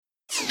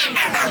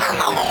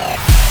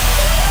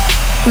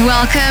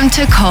Welcome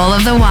to Call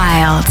of the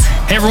Wild.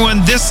 Hey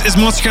everyone, this is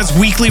Monstercat's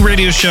weekly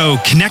radio show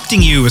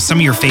connecting you with some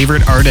of your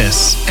favorite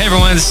artists. Hey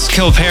everyone, this is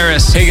Kill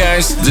Paris. Hey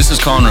guys, this is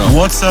Conroe.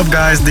 What's up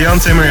guys,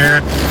 Deon Timmer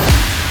here.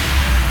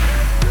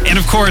 And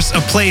of course, a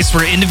place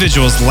where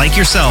individuals like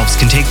yourselves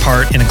can take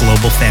part in a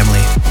global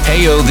family.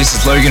 Hey yo, this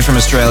is Logan from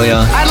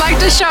Australia. I'd like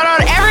to shout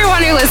out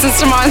everyone who listens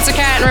to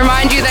Monstercat and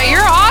remind you that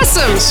you're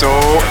awesome. So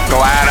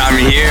glad I'm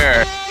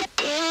here.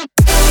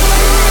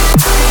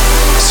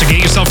 So get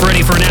yourself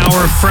ready for an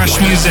hour of fresh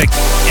music,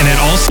 and it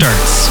all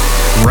starts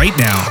right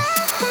now.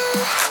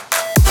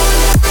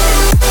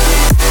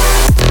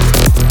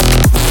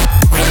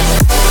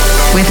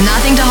 With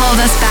nothing to hold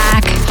us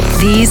back,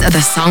 these are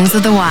the songs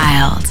of the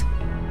wild.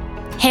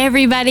 Hey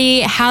everybody,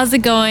 how's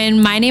it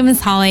going? My name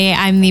is Hollie.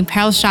 I'm the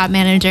apparel shop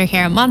manager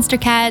here at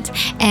Monstercat,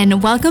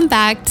 and welcome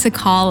back to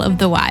Call of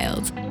the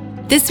Wild.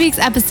 This week's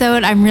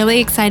episode I'm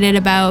really excited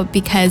about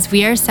because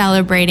we are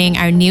celebrating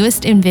our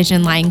newest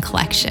enVISION line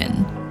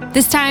collection.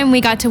 This time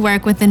we got to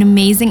work with an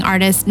amazing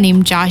artist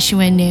named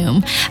Joshua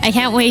Noom. I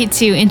can't wait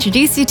to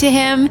introduce you to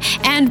him,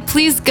 and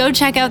please go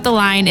check out the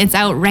line. It's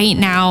out right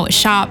now,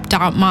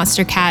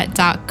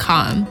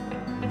 shop.monstercat.com.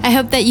 I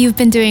hope that you've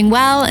been doing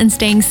well and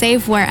staying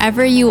safe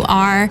wherever you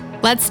are.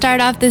 Let's start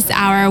off this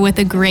hour with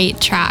a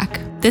great track.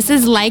 This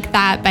is Like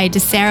That by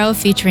DeCero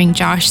featuring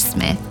Josh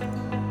Smith.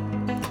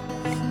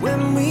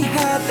 When we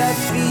had that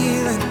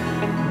feeling,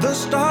 the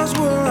stars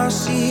were our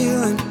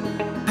ceiling,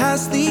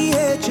 past the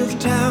edge of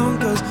town,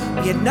 cause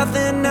we had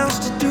nothing else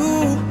to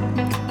do.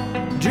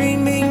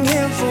 Dreaming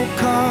in full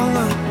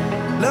color,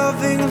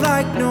 loving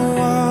like no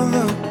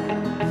other.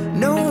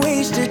 No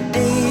wasted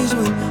days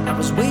when I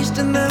was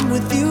wasting them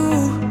with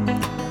you.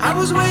 I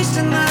was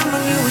wasting them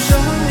when you were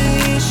showing me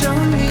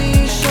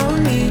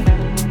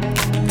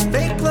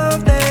fake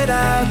love that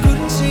I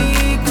couldn't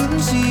see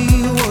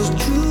was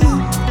true.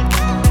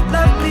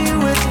 Left me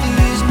with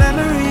these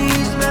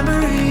memories.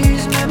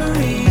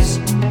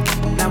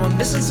 Now I'm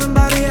missing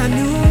somebody I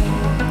knew,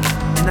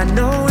 and I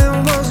know it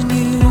wasn't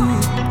you.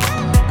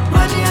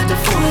 Why'd you have to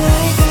fool me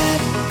like that?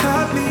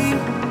 Caught me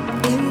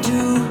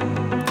into,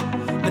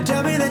 and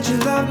tell me that you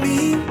love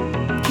me,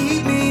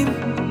 keep me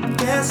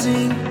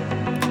guessing,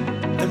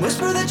 and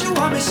whisper that you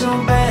want me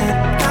so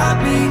bad.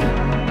 Got me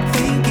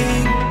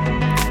thinking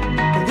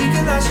that we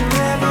could last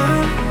forever.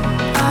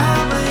 I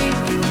blame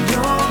you,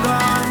 you're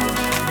gone.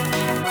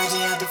 Why'd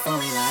you have to fool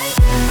me like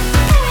that?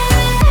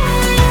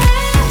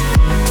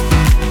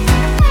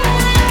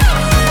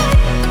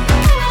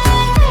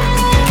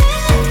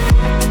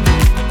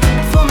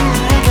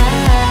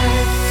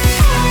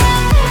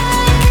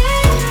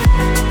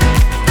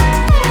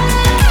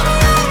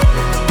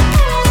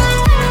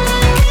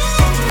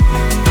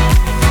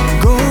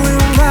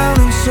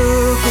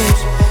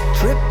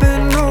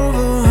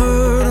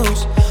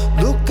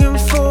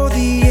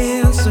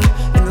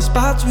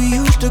 We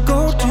used to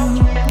go to,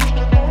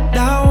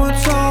 now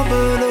it's all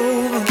but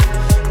over.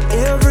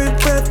 Every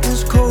breath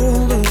is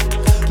colder.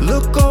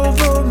 Look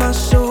over my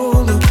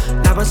shoulder.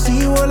 Now I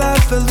see what I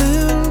fell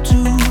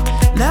into.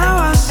 Now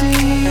I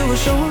see you were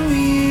showing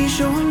me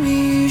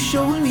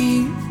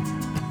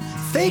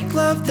fake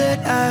love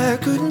that I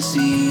couldn't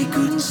see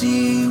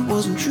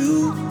wasn't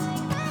true.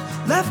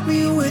 Left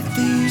me with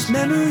these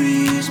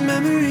memories.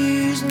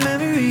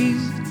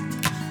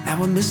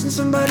 Now I'm missing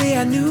somebody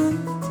I knew,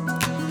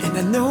 and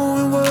I know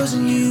it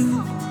wasn't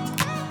you.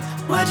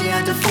 Why'd you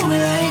have to fool me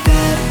like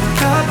that?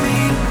 Caught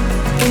me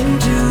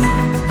into,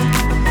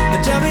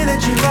 and tell me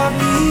that you love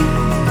me,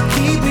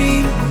 keep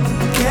me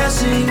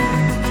guessing,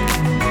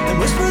 and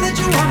whisper that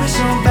you want me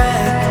so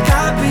bad.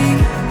 Got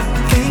me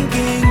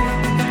thinking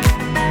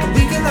that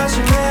we can last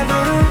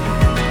forever.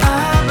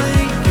 I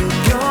blame you,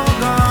 you're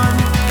gone.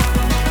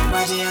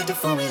 Why'd you have to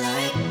fool me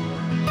like that?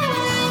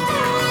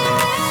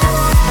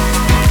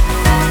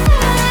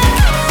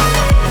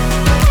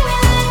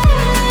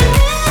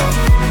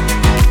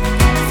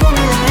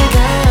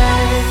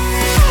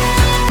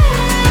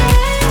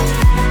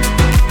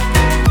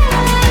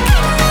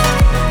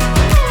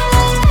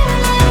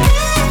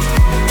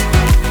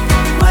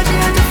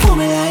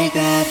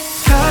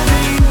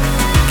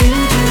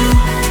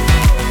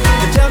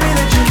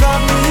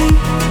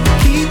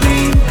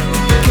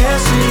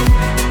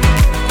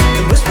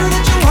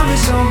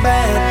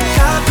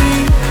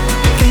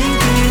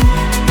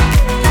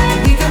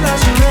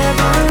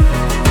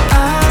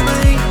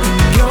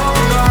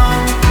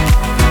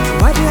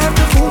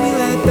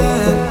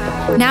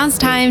 Now it's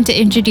time to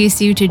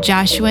introduce you to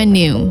Joshua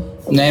Noom.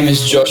 Name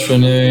is Joshua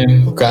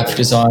Noom, graphic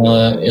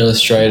designer,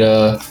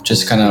 illustrator,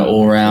 just kind of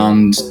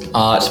all-round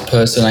art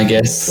person, I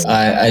guess.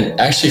 I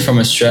actually from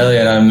Australia,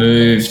 and I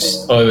moved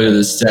over to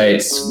the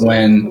States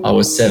when I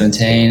was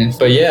 17.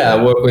 But yeah,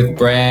 I work with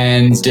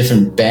brands,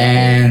 different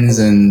bands,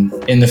 and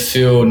in the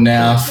field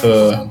now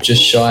for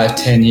just shy of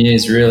 10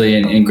 years, really,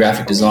 in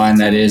graphic design,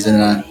 that is,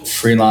 and I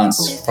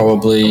freelance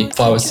probably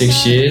 5 or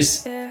 6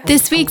 years.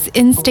 This week's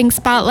Instinct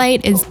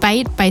Spotlight is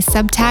Bite by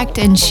Subtact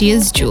and She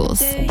Is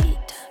Jules.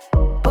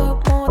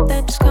 But more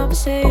than just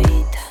conversate.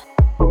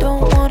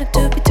 Don't want it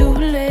to be too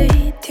late.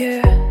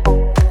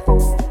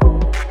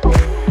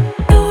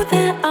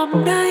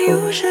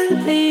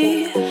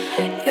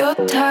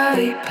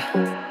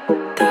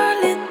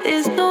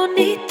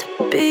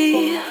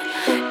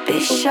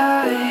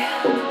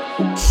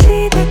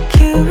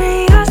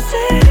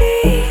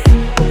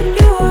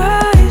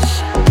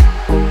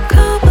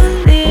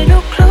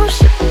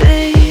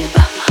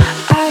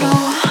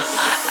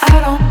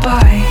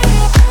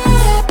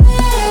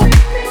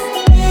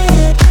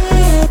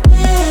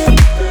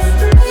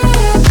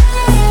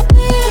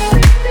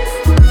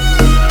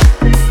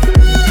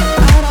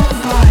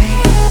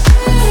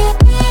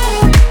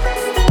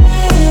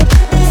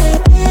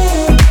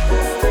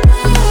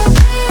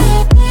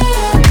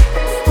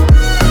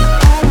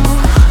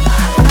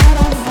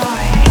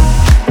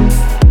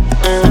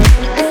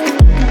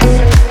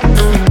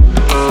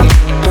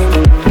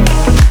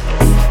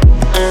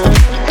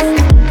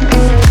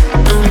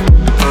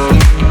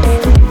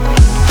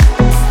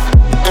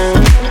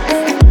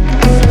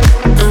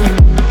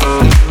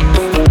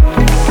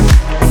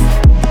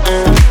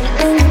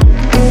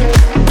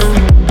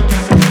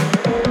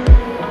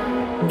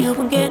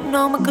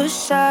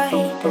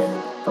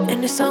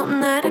 and it's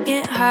something that I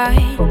can't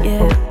hide,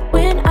 yeah.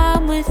 When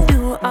I'm with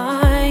you,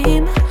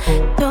 I'm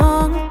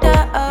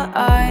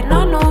tongue-tied. And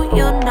I know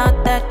you're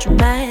not that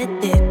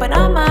dramatic, but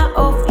I'm out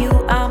of you,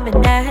 I'm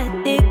an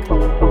addict,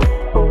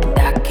 and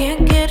I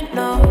can't get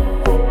enough.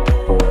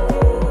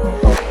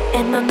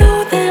 And I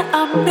know that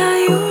I'm not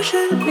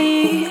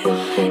usually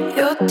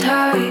your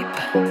type,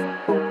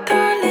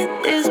 darling,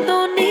 there's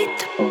no need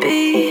to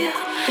be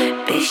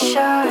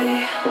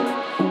shy.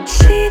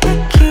 See the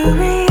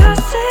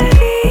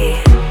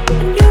curiosity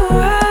in your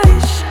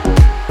eyes.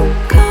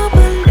 Come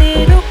a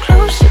little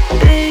closer,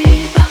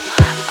 babe.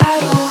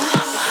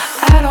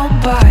 I don't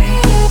bite.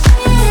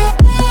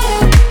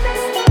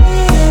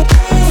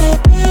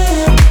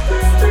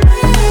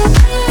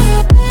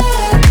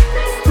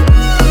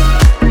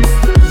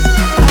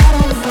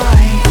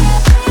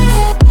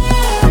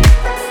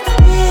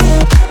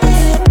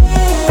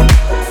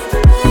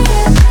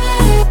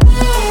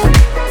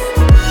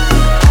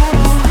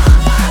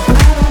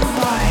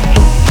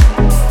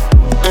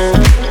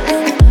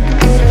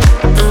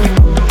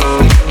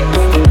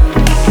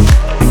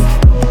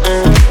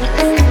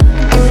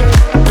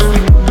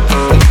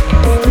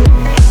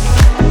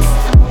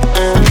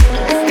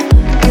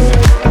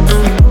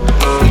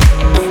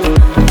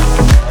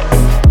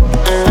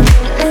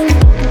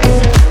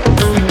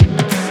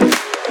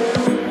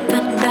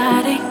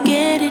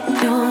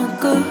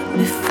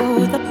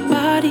 Before the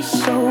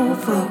party's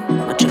over,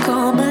 won't you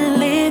come a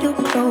little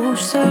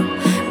closer,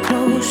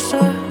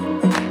 closer?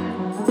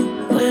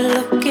 We're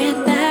looking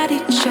at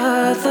each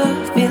other,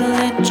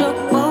 feeling drunk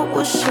but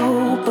we're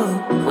sober.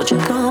 Won't you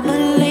come a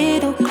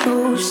little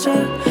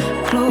closer,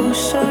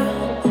 closer?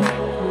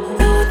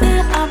 Know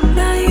that I'm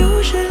not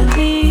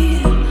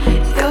usually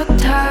your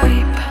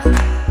type,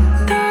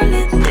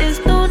 darling, there's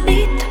no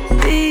need to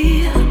be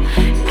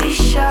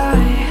shy.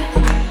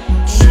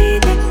 See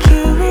the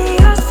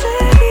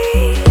curiosity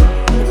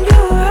in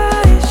your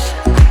eyes.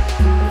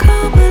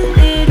 Come a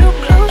little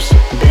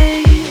closer,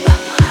 babe.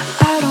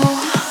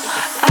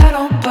 I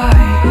don't bite.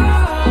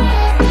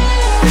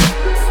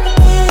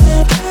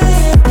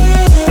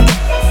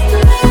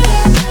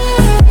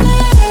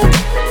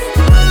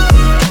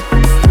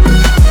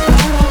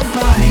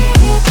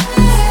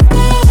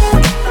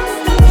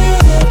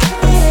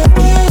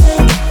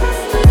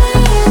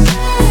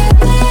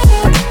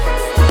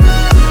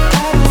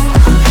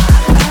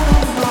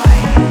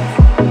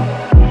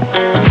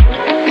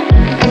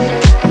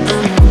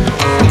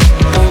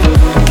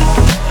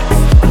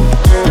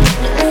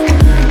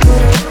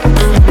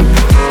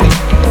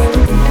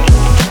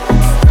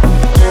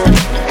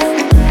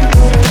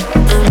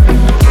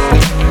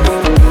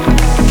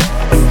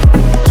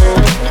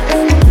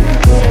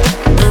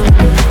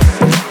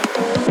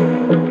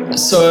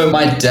 So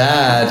my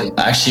dad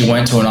actually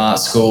went to an art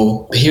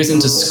school. He was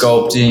into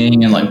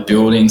sculpting and like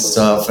building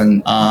stuff.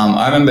 And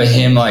I remember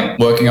him like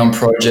working on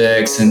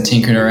projects and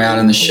tinkering around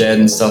in the shed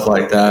and stuff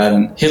like that.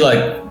 And he'd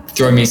like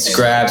throw me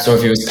scraps, or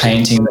if he was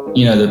painting,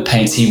 you know, the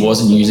paints he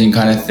wasn't using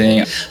kind of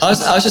thing. I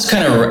was just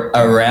kind of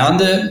around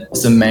it.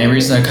 It's the main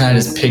reason I kind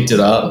of just picked it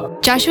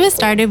up. Joshua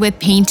started with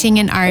painting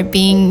and art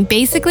being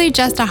basically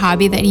just a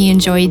hobby that he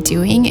enjoyed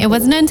doing. It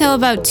wasn't until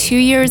about 2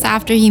 years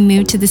after he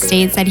moved to the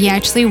States that he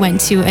actually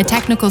went to a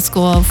technical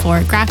school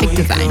for graphic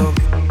design.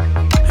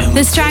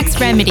 This track's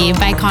Remedy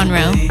by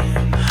Conroe.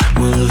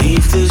 We'll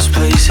leave this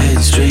place, head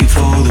straight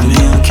for the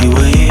Milky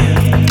Way.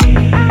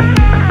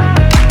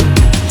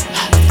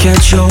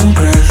 Catch your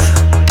breath,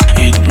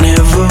 it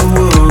never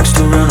works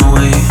to run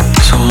away.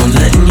 So I'm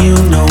letting you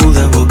know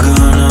that we're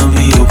gonna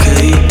be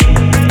okay.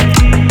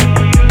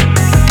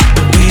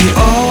 We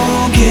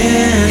all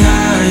get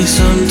high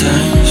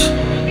sometimes,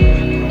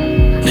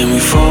 then we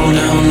fall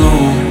down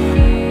low,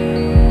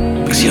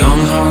 'cause young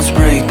hearts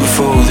break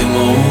before they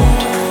mold.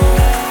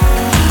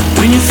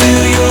 When you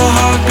feel your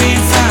heart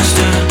beat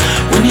faster,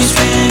 when you're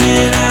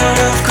spinning out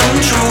of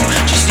control,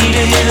 just need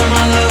a hit of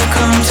my love,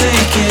 come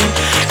take it,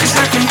 'cause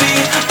I can be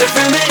the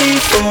remedy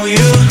for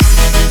you.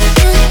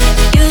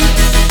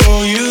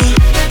 For you.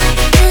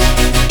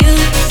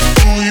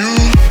 For you.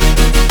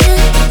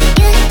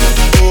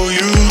 For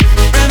you.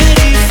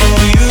 Remedy for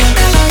you.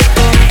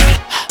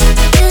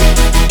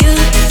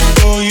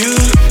 For you.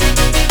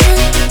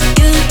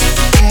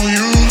 For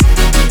you.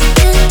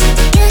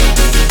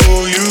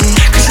 For you.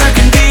 'Cause I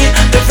can be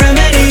the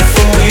remedy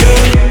for you.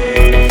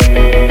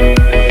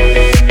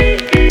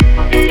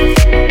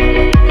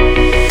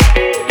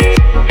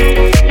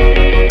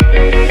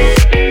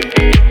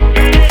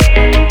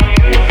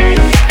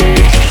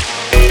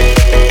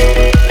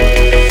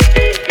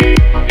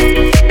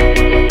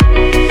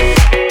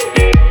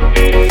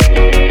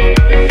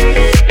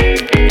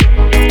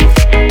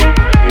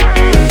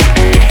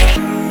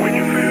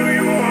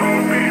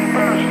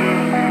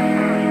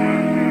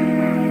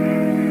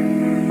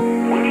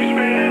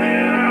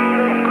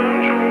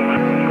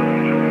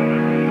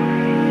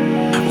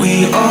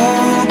 We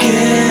all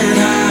get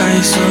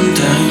high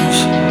sometimes,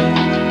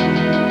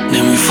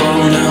 then we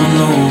fall down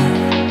low,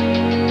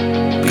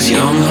 'cause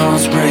young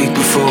hearts break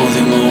before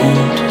they mold.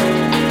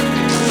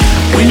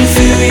 When you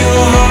feel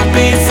your heart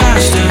beat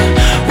faster,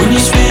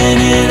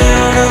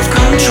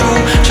 control.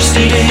 Just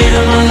need to hear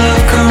my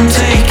love, come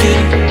take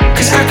it.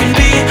 'Cause I can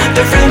be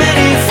the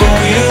remedy for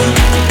you.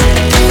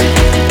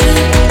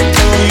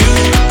 For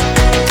you.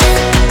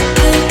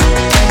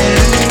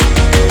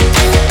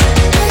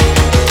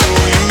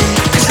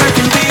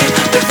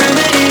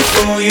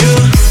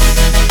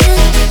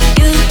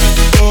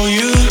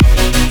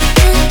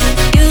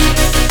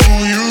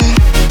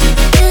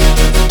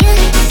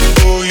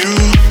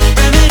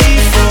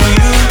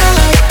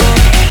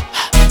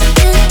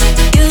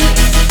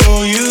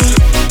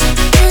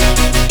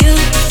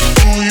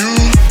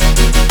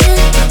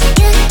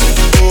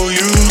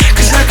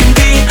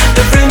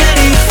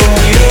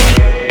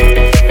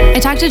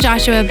 To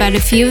Joshua about a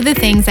few of the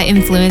things that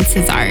influence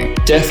his art.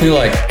 Definitely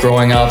like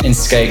growing up in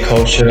skate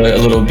culture a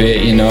little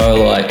bit, you know,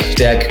 like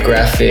deck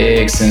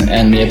graphics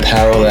and the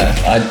apparel that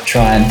I'd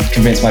try and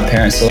convince my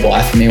parents to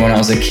buy for me when I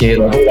was a kid,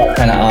 like all that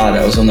kind of art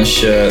that was on the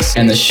shirts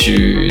and the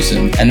shoes,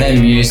 and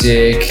then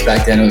music.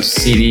 Back then it was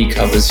CD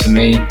covers for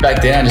me.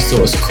 Back then I just thought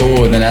it was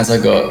cool, and then as I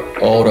got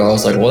older I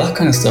was like, well, that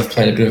kind of stuff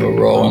played a bit of a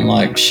role in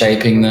like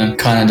shaping the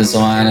kind of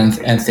design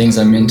and things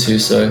I'm into.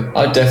 So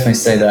I'd definitely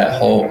say that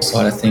whole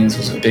side of things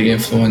was a big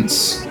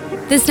influence.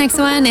 This next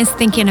one is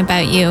Thinking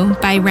About You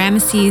by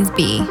Ramesses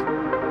B.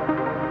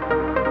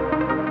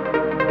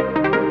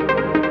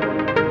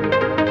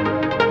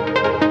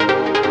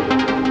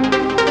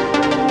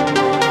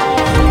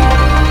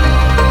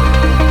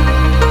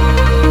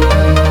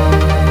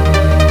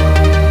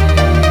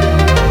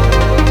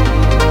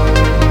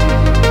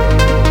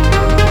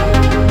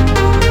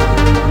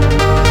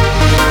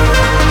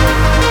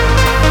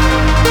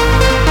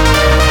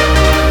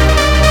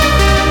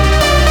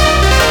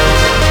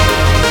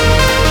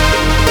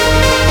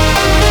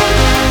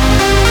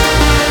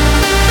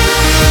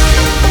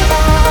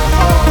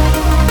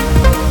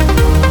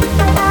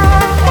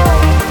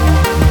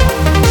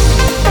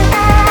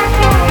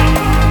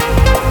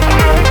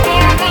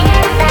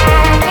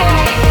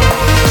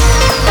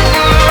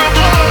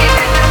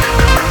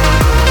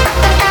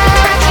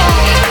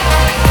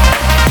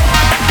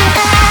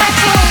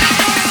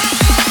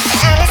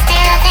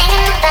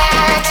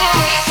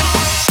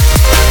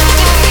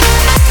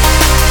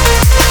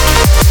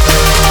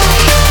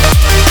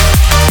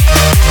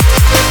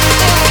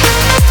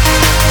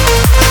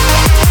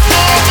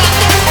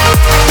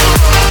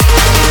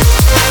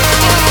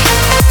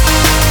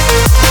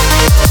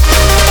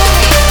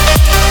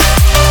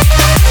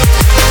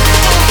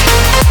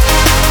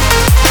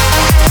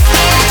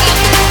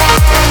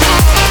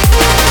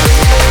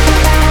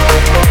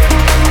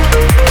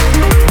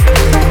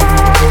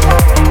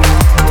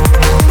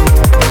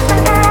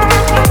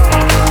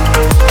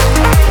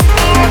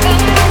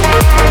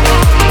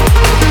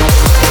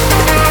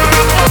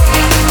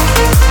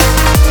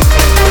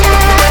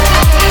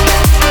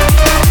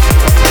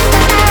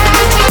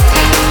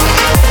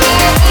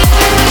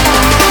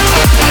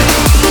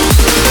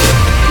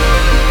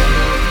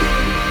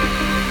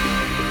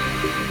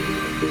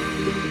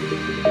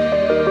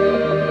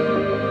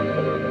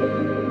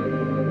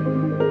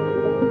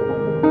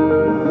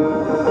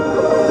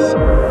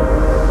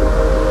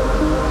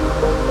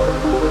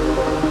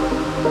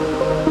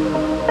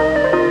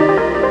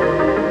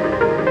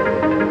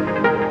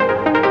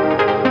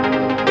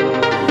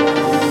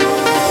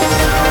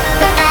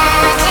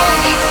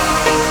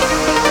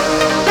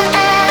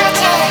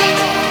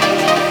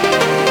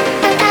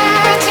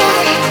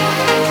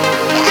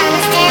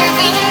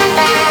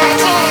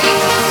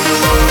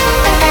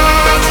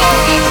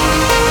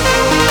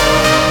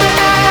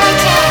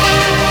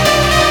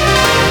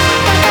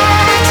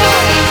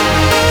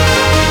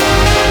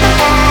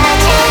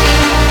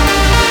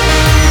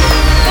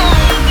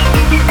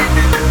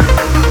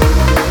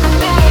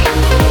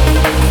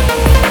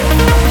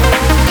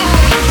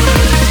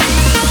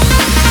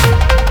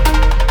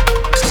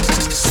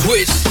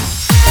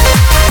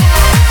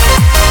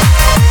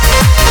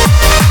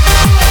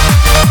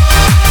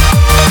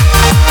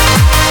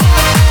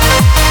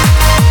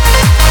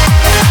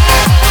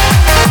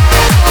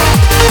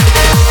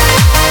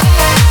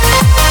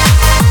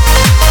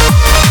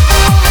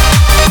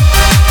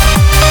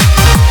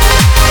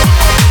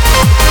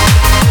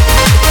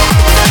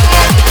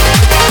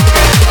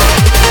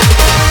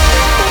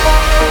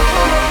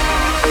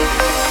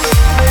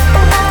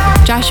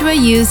 Joshua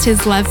used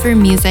his love for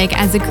music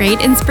as a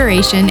great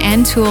inspiration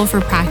and tool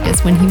for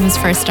practice when he was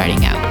first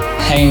starting out.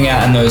 Hanging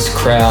out in those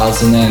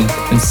crowds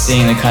and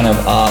seeing the kind of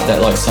art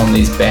that like some of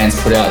these bands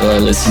put out that I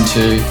listen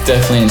to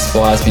definitely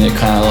inspires me to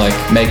kind of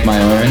like make my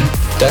own.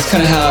 That's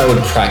kind of how I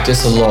would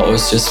practice a lot,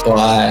 was just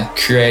by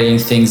creating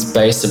things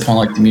based upon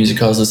like the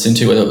music I was listening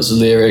to, whether it was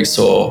lyrics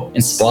or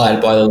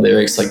inspired by the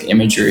lyrics, like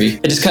imagery.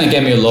 It just kind of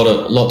gave me a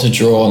lot to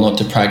draw and a lot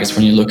to practice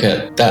when you look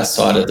at that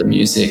side of the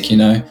music, you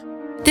know.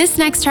 This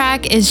next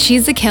track is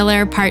She's a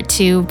Killer Part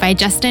 2 by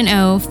Justin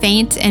O,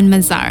 Faint, and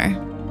Mazar.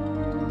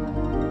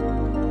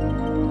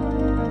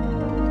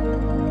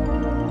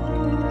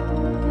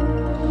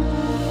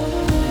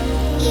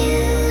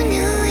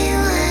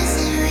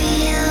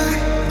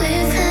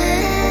 With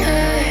her,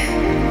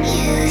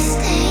 you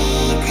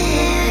stayed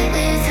there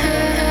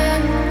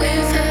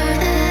with her.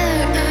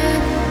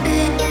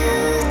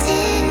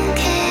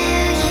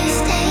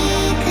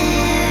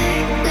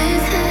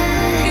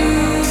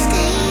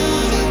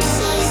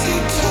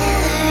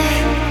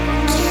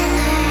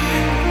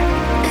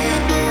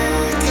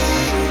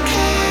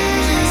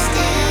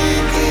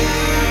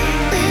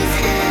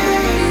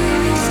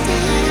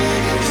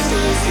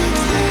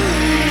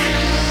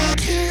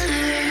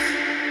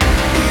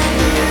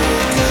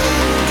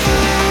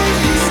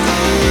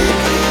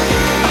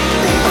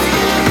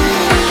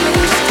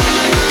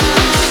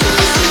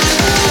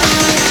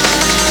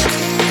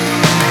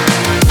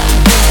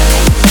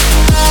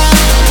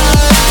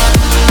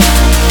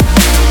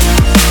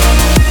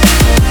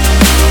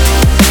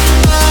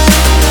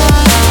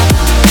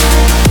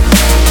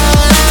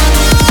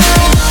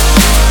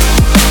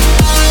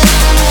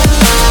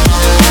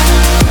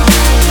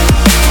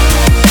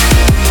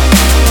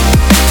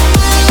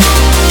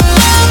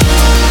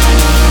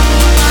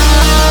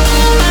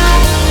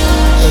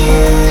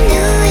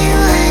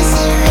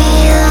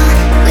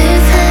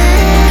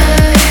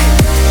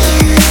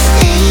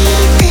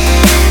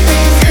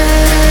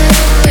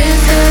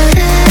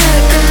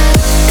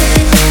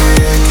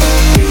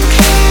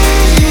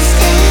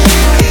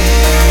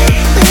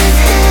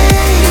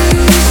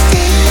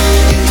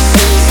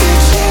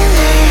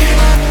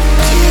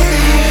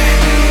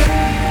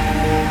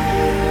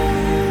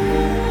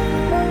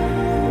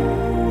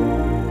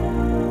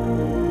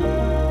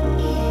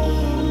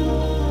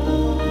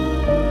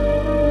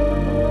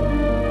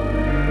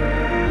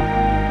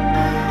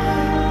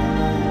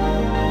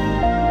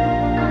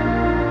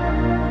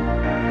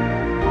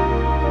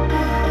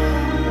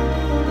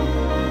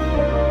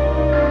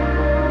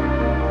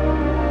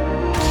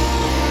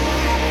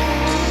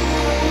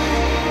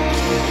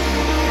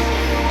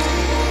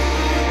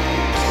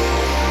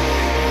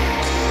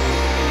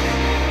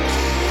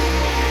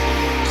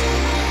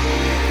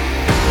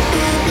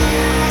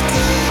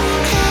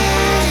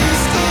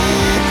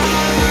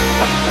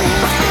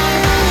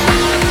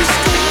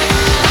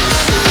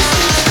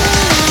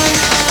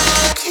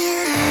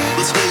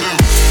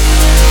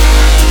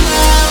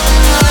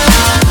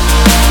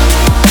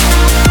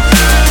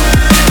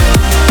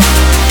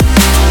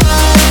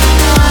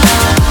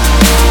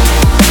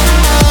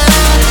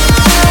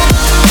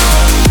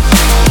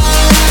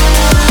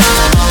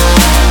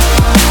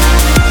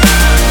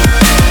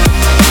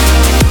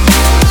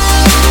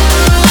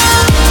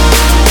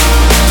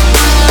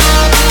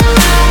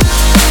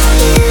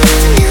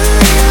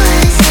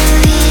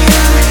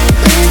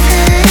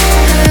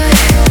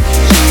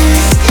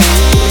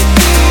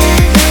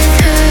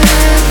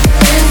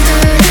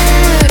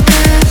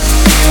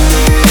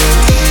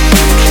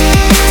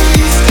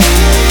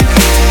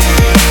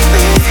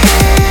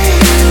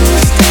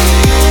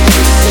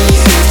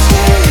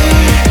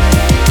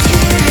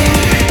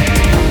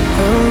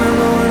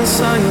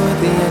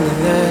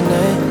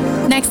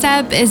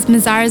 is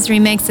Mazar's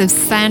remix of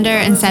Slander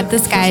and Set the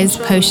Skies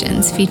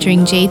Potions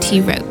featuring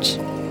JT Roach.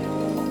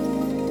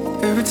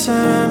 Every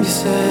time you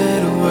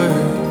said a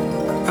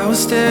word, I was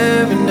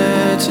staring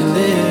at your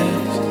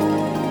lips.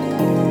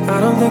 I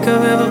don't think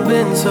I've ever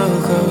been so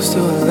close to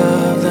a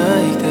love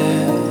like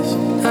this.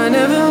 I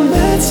never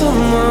met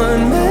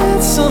someone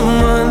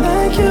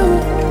like you.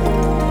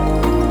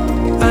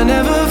 I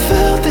never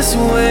felt this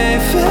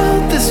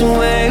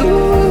way,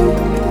 ooh.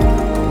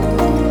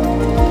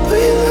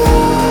 We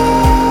love,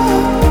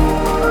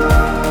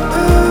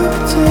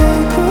 I'll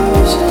take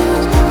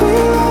potions. We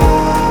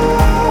love,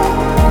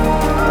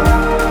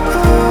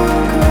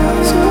 I'll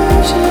cross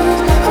oceans.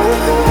 I'll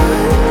hide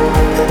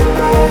in the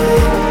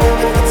rain,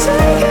 I'll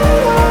take it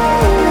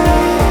all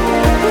away.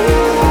 We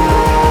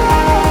love,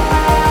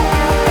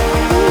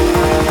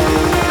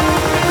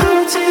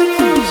 I'll take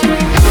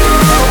potions.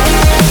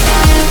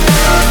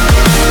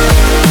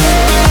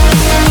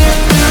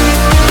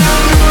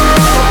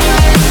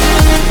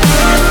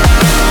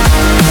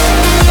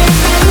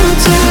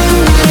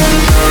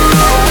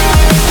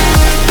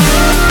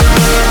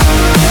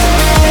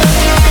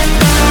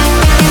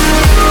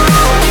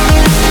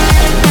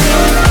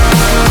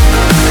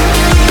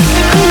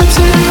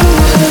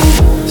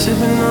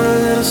 Sipping on a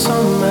little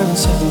something, I haven't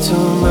sipping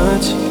too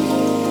much.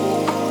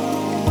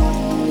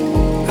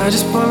 I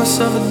just pour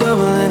myself a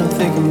double and I'm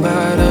thinking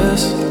about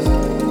us.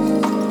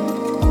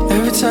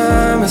 Every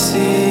time I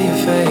see your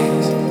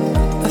face,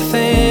 I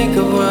think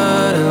of what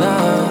I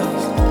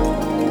lost.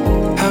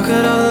 How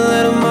could all the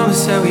little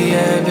moments that we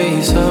had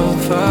be so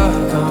far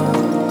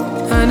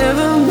gone? I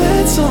never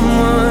met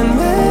someone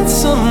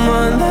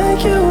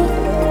like you.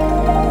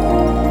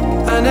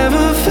 I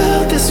never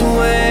felt this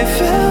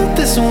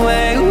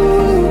way, ooh.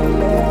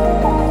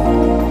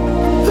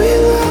 We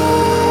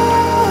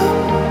love,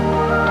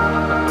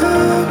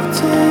 I'll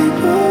take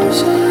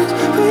potions.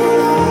 We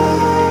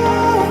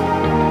love,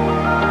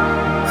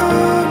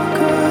 I'll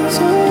cross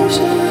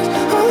oceans.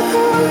 I'll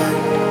hide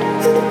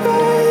in the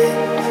rain.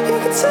 You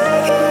can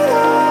take it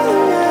all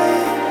away.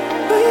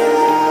 We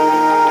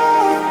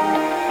love,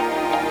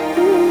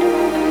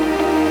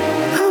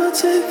 I'll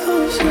take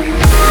potions.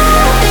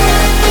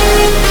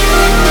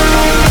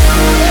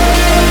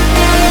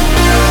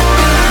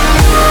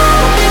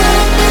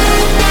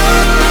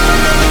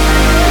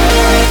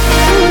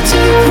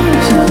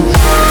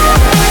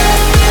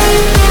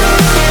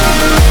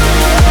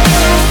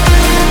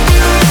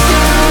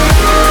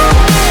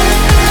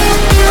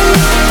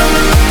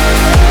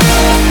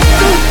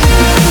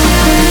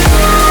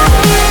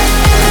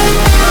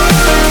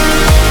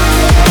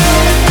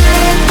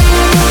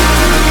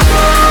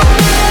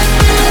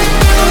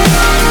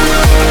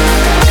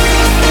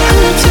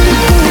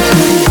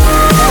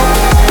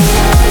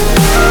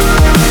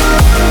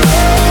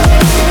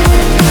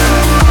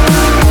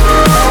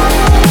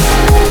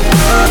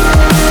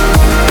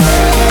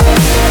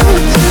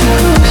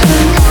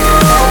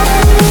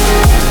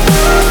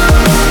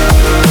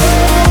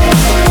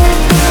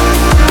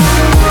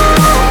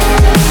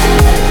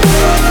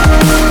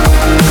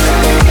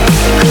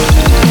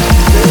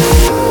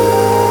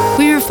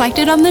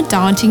 On the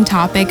daunting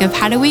topic of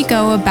how do we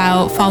go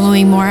about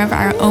following more of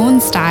our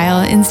own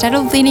style instead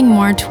of leaning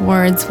more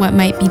towards what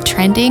might be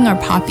trending or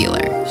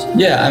popular.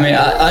 Yeah, I mean,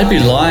 I'd be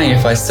lying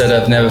if I said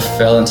I've never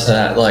fell into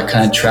that like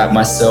kind of trap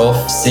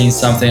myself, seen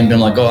something and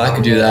been like, oh, I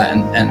could do that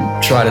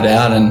and tried it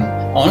out. And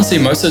honestly,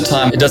 most of the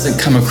time it doesn't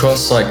come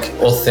across like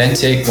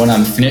authentic when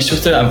I'm finished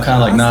with it. I'm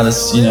kind of like, nah, this,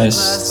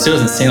 still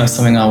doesn't seem like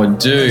something I would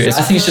do. I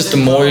think it's just the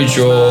more you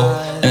draw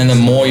and then the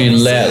more you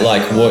let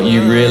like what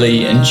you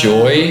really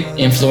enjoy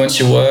influence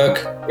your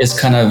work is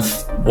kind of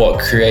what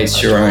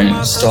creates your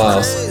own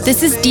styles.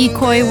 This is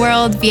Decoy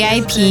World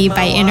VIP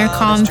by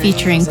Intercom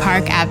featuring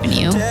Park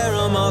Avenue.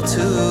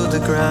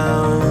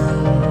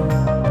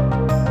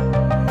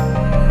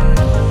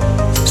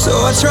 So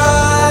I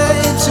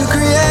tried to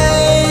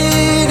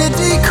create a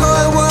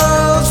decoy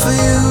world for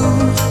you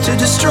to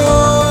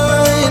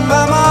destroy in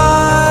my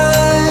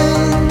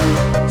mind.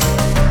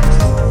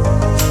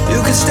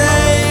 You can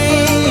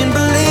stay and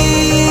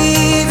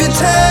believe you're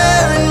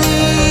tearing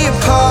me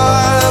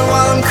apart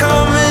while I'm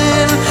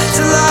coming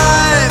to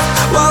life,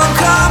 while I'm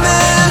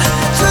coming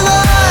to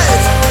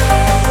life.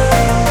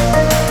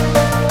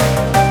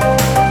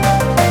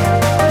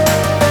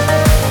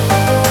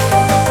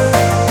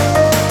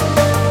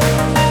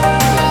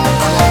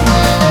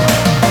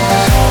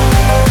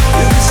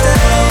 You can stay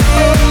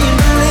and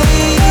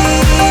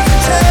believe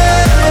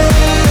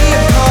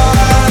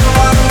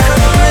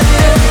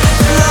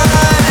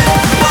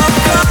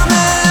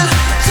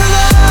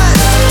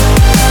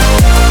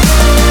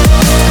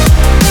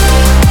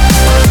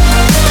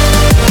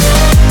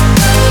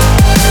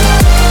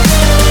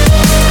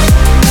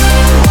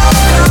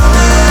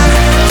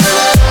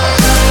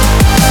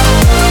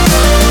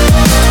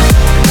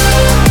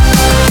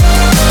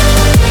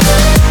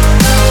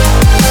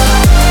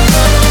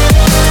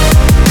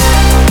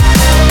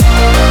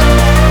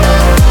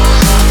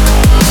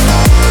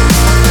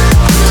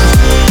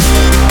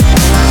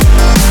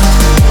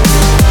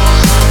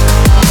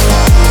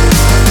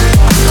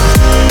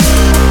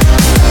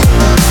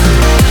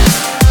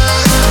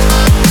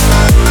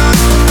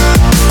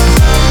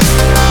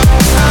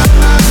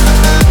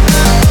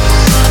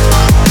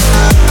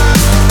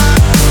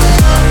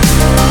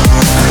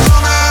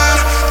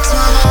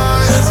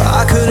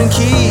couldn't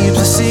keep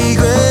the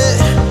secret.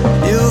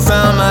 You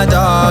found my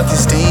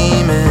darkest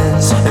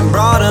demons and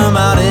brought them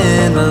out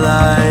in the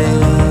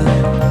light.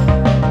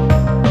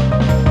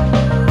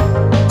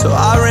 So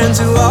I ran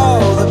to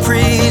all the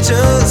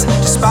preachers,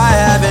 despite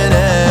having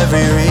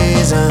every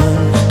reason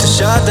to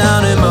shut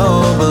down,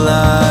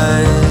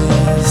 immobilized.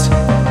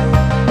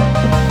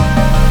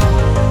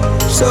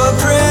 So I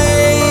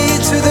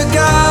prayed to the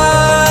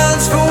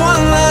gods for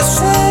one last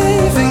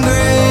saving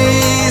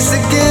grace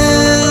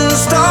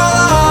against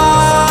all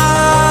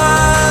odds.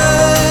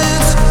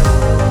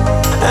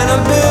 And I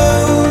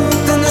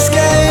built an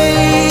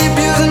escape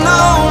using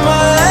all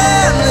my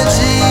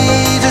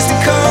energy just to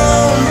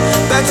come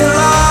back to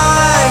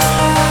life,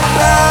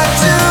 back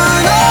to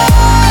life.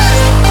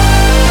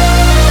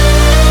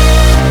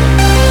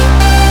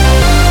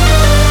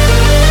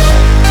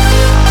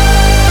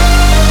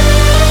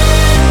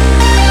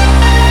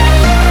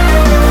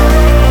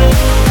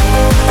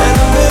 And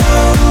I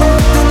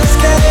built an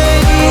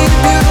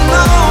escape using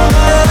all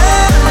my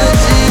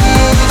energy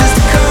just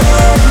to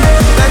come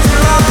back to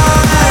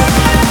life,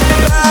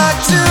 back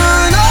to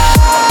life.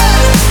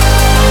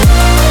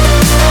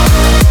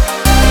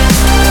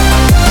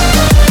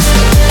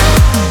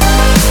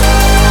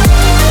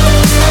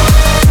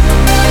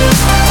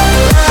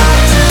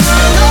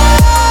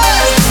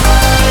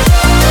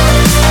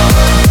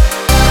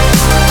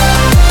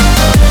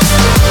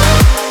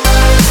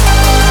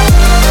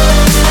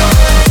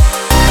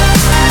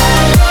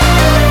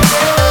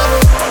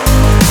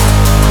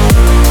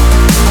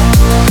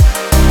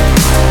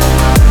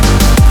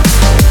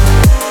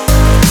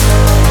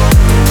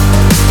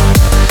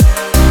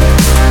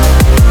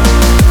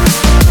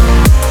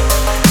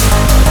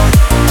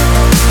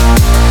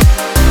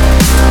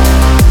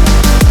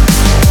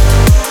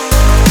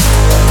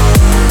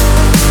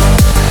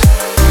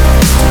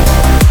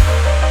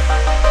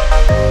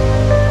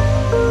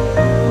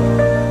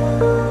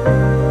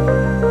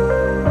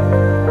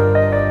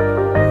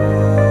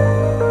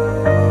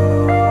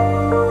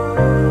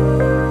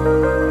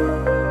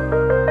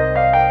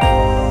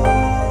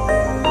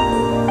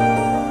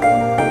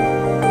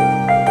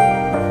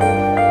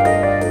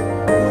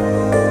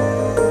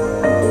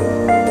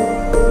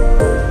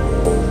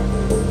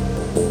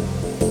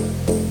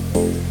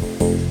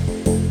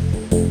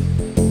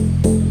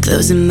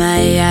 Closing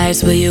my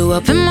eyes, will you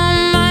open my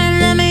mind?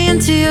 Let me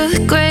into your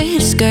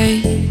great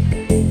escape.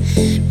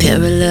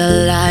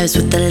 Parallel lives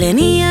with the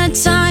linear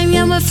time.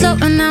 Yeah, we're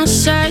floating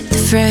outside the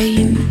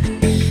frame.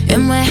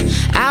 And we're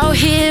out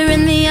here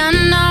in the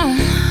unknown.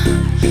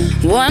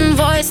 One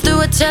voice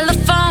through a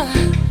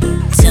telephone.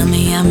 Tell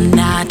me I'm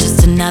not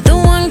just another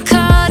one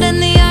caught in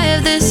the eye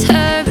of this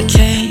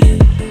hurricane.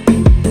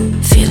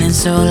 Feeling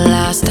so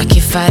lost, I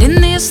keep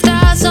fighting these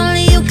stars.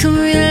 Only you can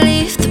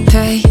relieve the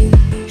pain.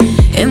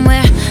 And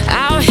we're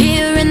out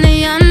here in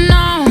the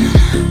unknown.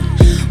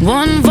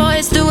 One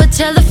voice through a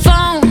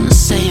telephone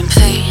saying,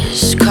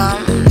 please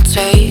come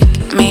take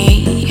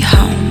me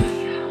home.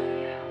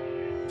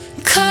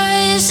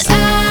 'Cause I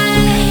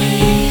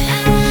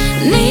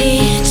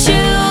need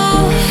you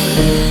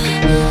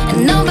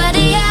and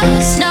nobody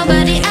else,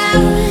 nobody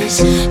else.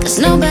 'Cause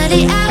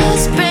nobody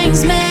else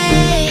brings me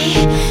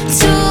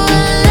to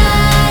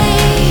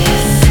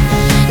life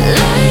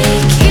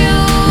like you.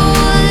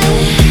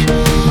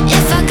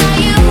 If I got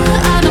you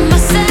out of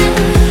myself,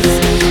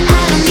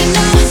 I don't need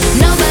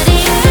nobody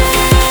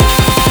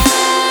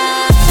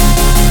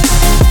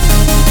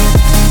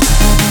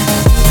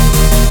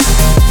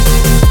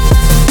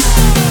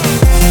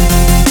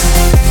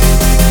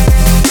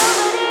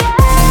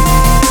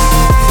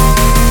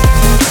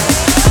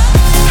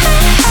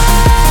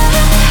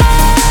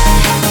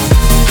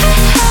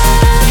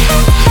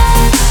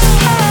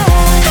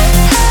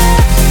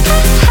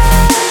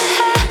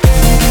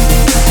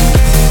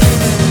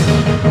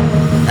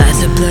eyes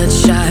are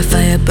bloodshot,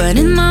 fire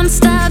burning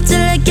non-stop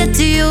till I get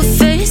to you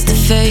face to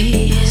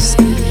face.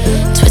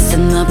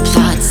 Twisting the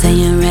plot,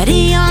 saying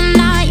ready or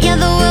not. Yeah,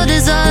 the world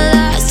is all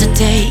ours to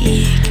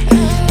take.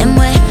 And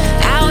we're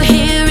out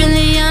here in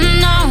the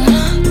unknown.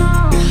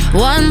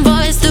 One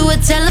voice through a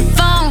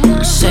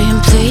telephone saying,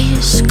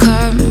 please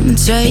come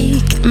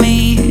take me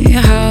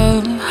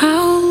home.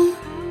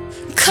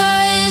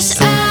 'Cause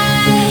I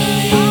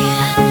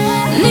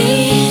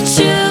need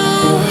you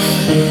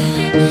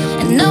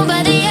and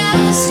nobody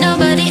else,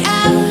 nobody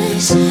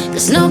else.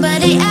 'Cause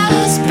nobody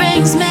else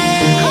brings me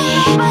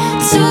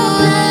to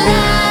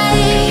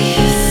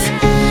life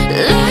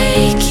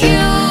like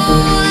you.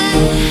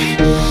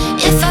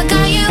 If I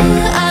got you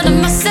out of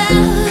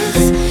myself,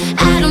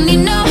 I don't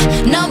need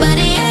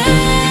nobody else.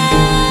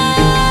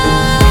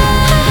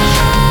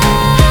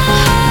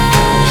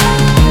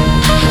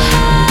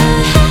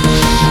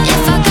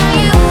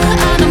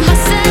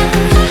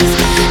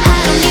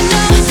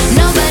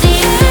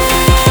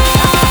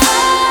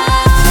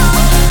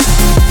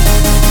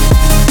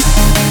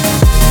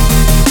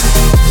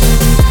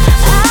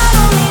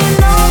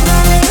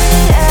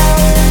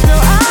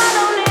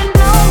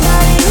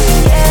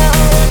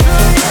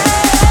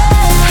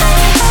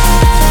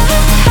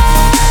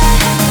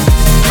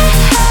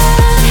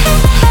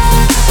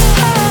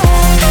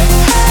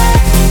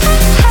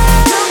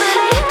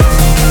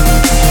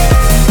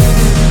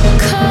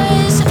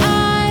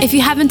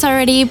 haven't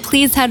already,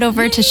 please head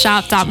over to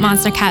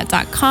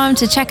shop.monstercat.com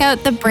to check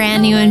out the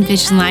brand new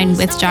enVISION line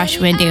with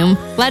Joshua and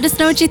Noom. Let us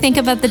know what you think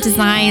about the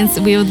designs.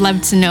 We would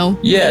love to know.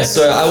 Yeah,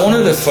 so I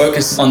wanted to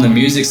focus on the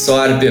music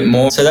side a bit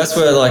more. So that's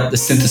where like the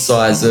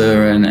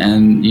synthesizer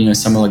and you know,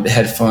 some of like the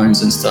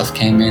headphones and stuff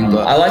came in.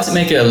 But I like to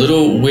make it a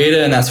little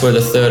weirder, and that's where the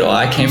third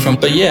eye came from.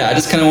 But yeah, I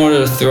just kind of wanted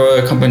to throw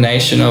a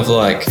combination of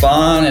like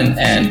fun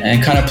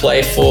and kind of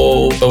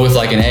playful, but with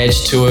like an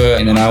edge to it.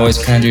 And then I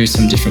always kind of do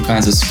some different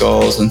kinds of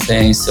skulls and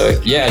things. So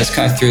yeah, I just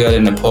kind of threw that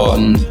in a pot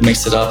and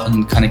mixed it up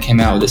and kind of came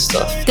out with this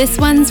stuff. This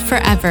one's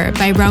Forever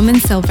by Roman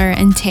Silver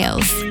and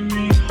Tails.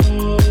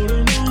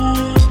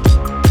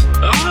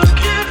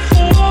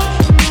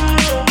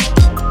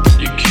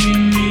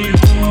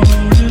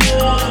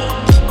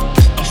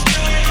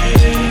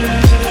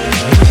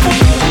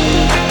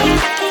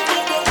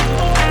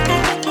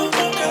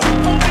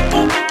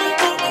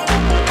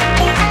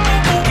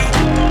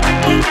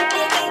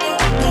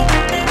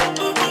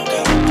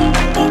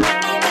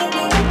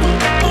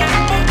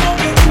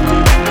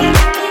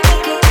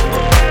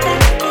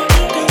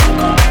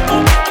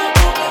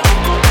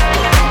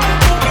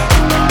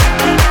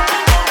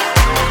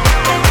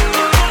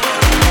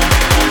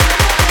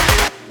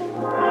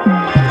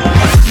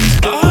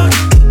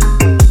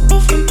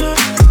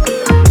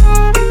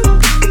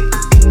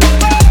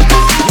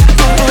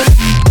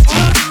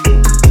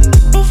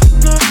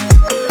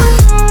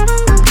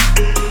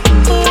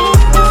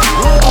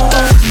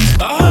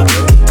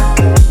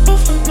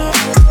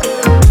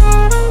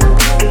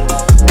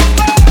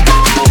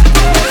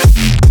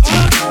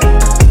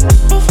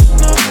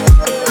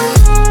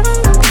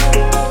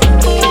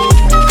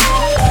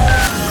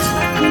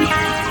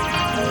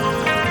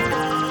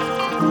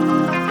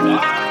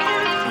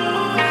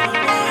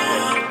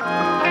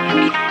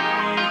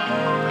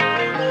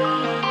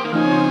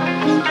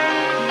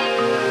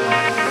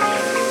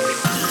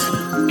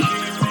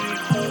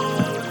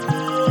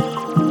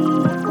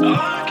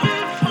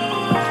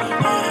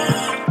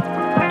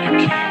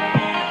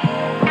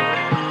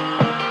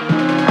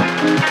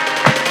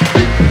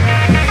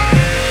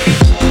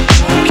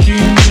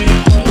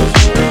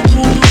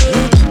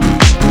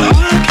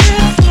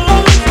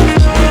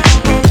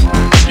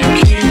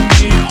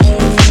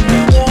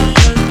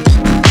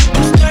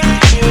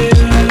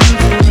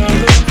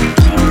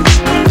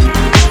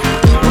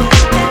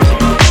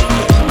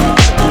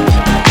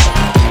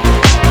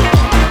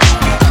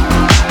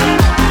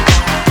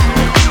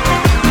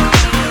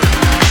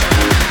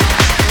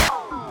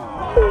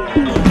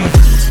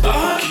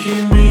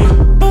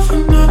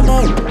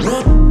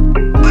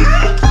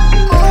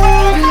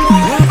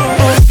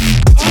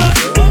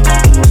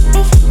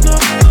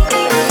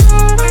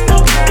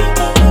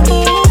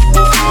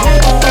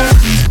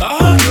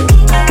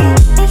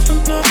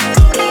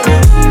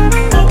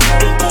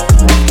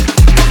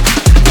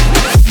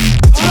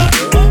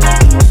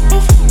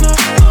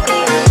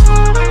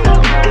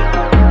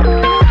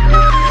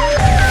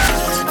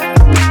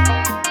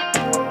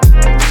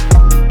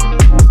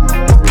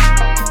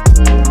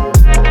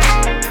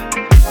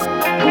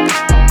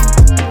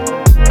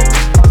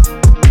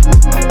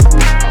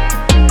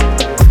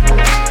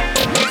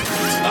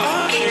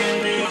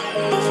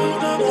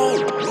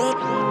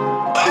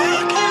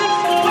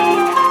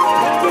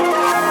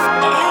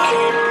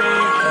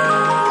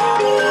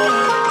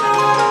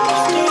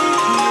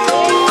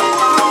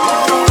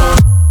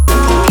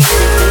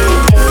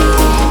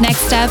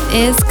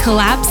 Is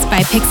Collapse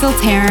by Pixel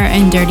Terror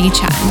and Dirty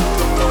Chun.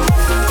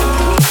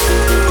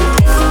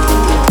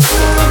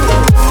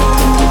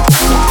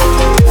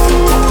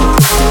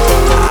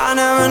 I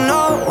never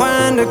know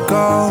when to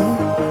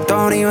go.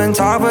 Don't even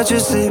talk, but you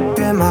sleep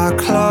in my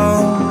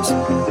clothes.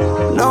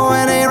 No,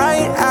 it ain't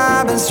right.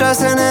 I've been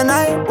stressing at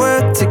night.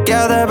 We're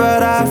together,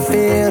 but I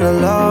feel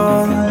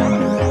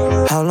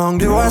alone. How long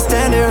do I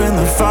stand here in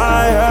the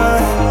fire?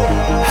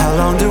 How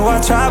long do I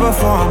try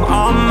before I'm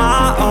on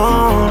my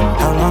own?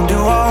 How long do I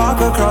walk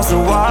across the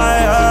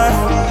wire?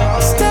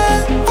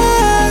 Stay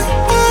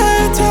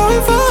till we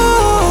fall.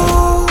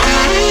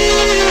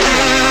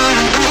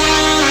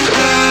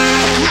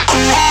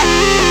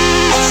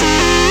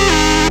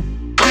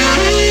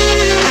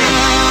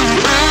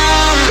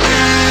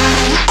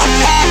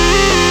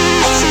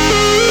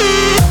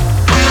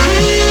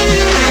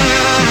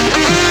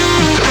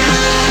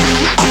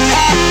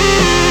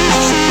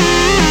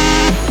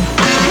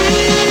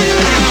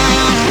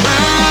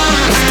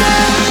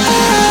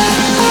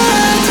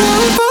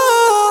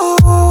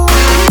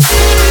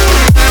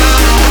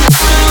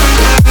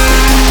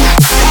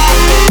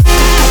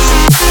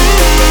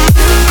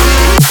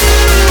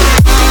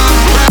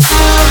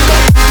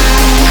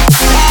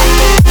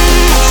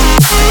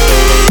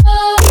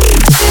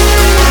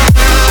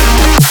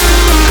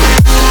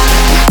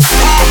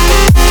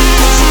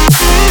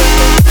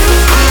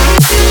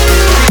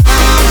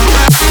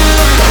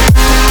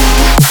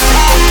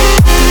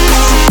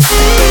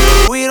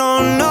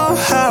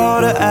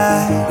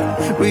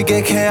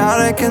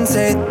 Can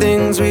say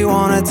things we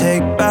wanna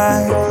take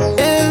back.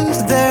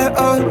 Is there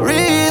a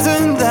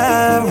reason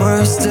that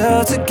we're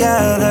still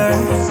together?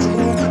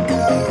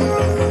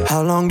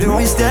 long do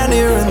we stand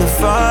here in the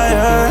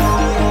fire?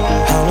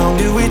 How long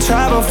do we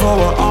try before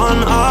we're on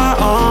our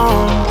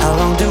own? How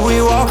long do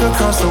we walk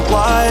across the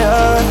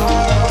wire?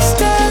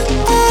 Stay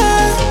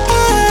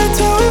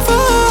till we fall.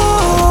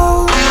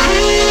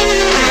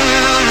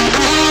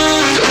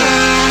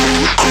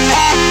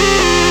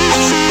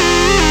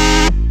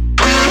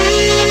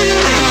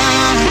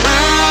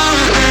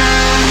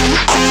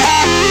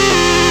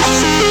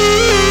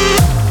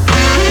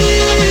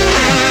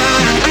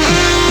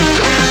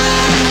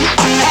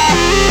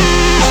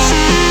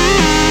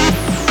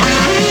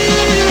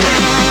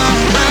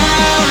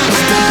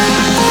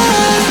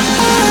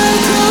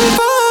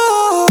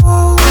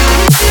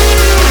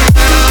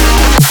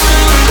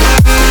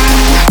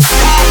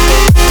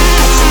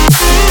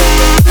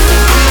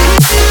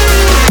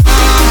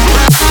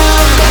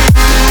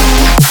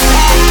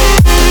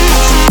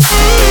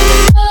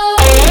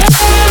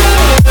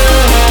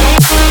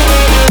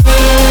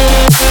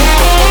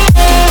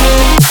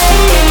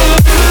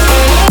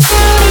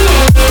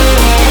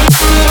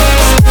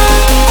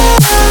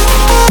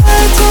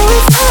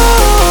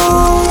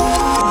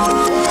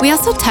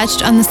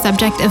 Touched on the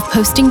subject of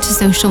posting to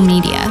social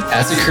media.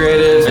 As a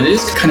creative, it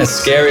is kind of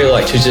scary,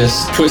 like to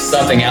just put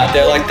something out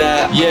there like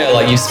that. Yeah,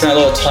 like you spent a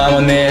lot of time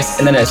on this,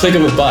 and then a click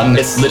of a button,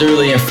 it's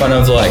literally in front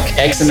of like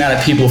X amount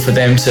of people for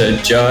them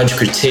to judge,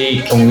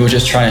 critique, and we were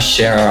just trying to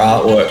share our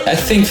artwork. I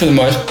think for the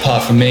most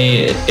part for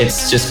me,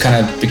 it's just kind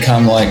of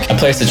become like a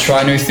place to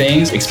try new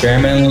things,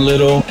 experiment a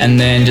little, and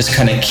then just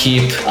kind of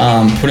keep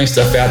putting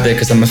stuff out there,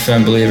 because I'm a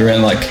firm believer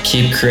in like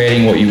keep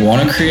creating what you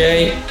want to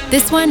create.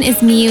 This one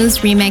is Mio's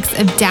remix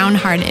of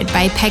Downhearted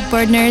by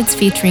Pegboard Nerds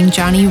featuring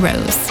Johnny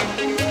Rose.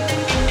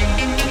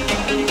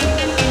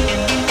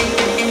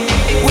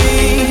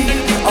 We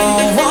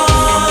all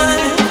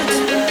want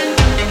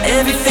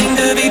everything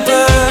to be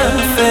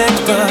perfect,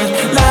 but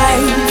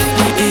life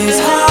is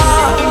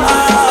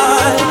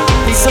hard.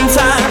 And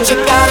sometimes you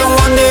gotta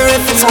wonder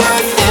if it's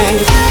worth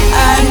it.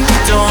 I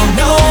don't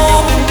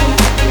know,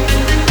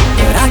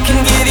 but I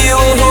can give you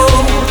a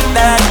hope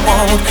that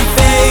won't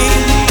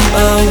fade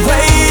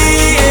away.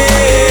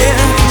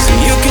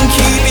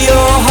 Keep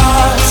your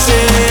heart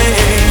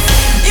safe.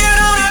 You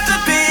don't have to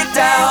be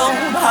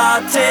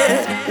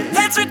downhearted.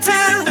 Let's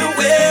return to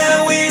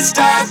where we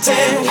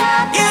started.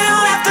 You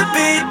don't have to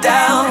be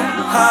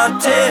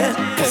downhearted,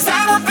 'cause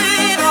I will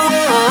be the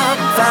one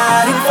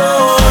fighting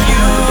for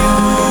you.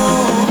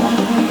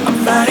 I'm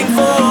fighting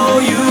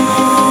for you.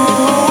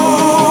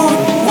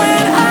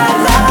 When our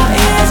love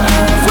is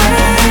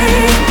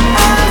away,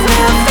 I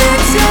will fix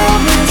your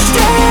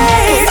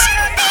mistakes.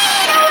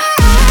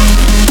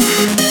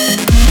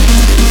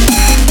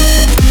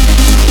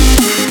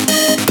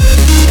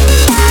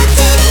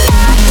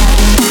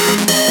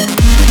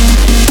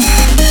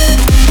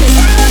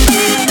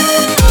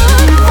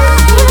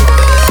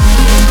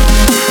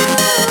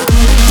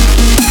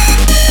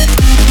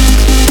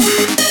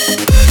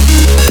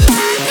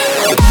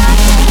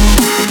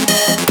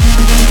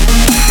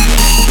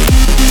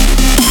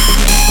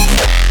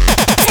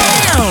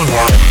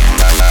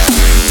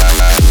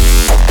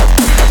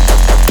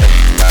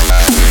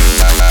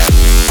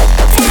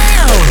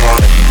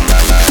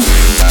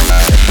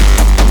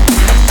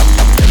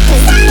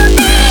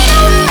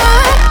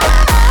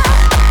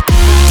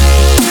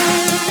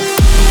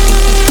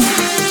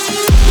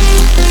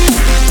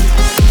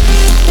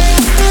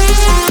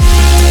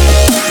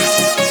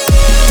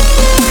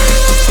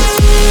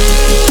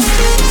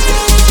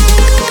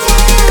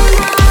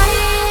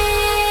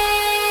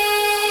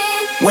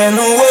 When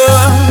the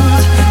world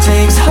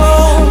takes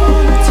hold,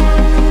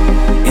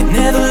 it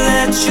never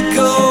lets you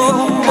go.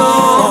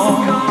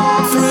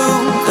 Through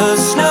the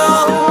snow,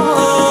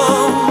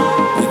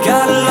 we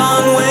got a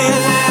long way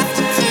left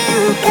to do.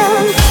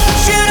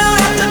 You don't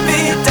have to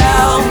be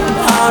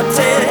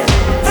downhearted.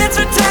 Let's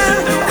return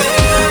to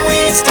where we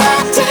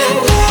started.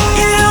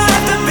 You don't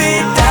have to be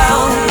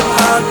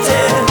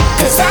downhearted,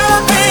 'cause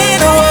I'll be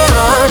the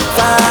one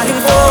fighting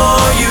for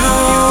you.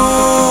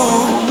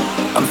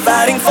 I'm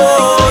fighting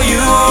for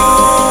you.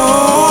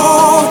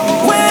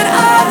 When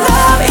our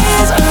love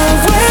is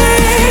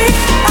away,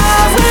 I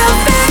will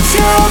fix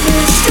your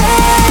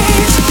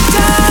mistakes.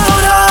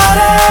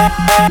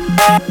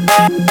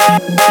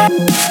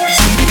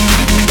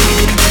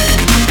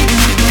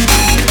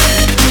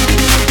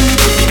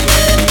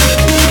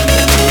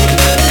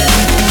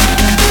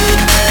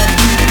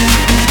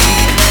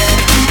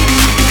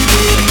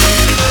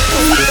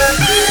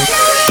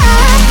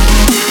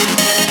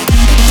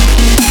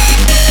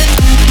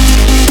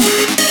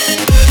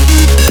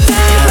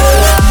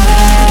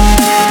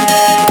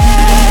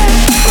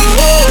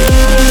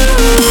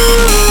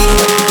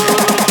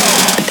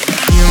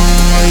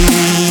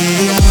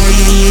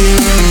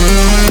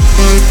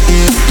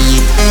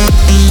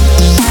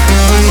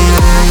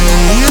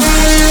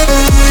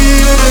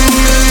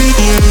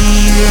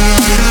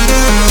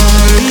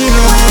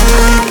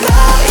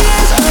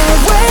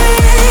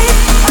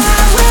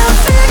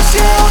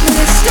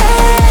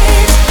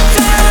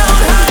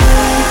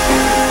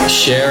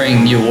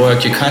 sharing your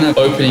work, you're kind of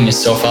opening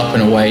yourself up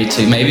in a way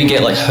to maybe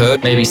get like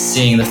hurt, maybe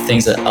seeing the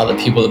things that other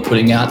people are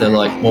putting out there,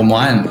 like, well,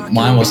 mine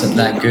wasn't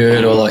that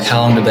good, or like,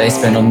 how long did they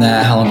spend on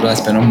that? How long did I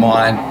spend on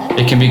mine?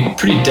 It can be a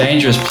pretty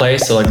dangerous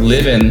place to like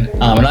live in,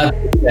 and I've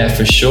been there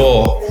for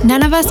sure.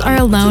 None of us are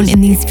alone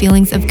in these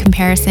feelings of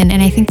comparison,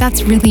 and I think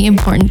that's really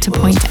important to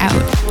point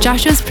out.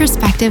 Joshua's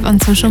perspective on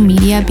social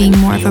media being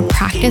more of a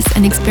practice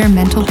and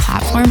experimental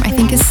platform, I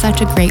think, is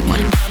such a great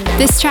one.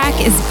 This track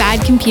is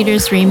Bad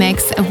Computer's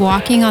remix of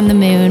Walking on the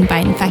Moon by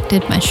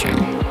Infected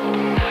Mushroom.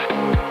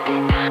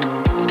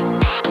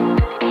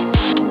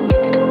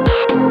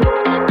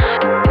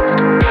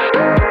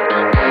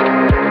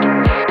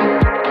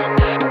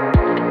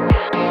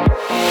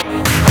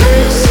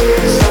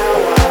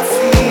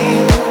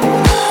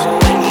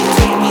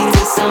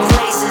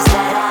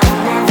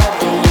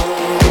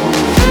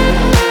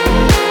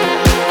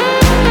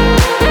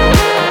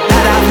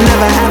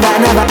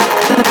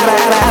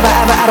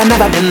 I've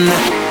never been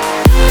there.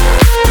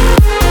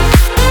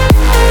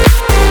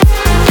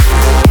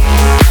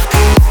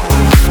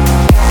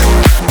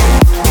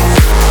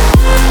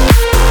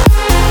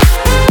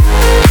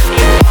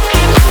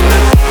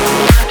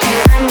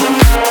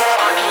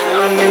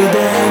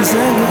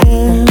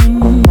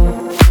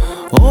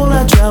 All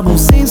our trouble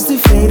seems to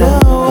fade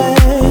away.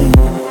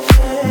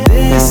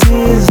 This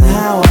is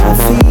how I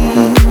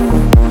feel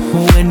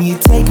when you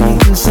take me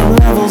to some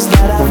levels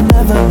that I've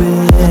never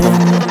been.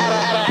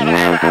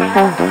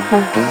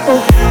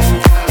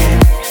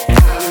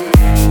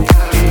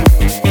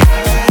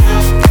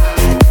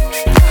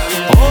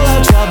 All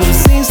our trouble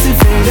seems to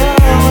fade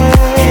away.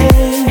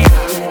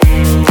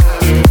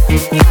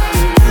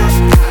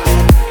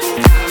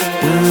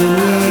 Will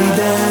we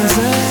dance?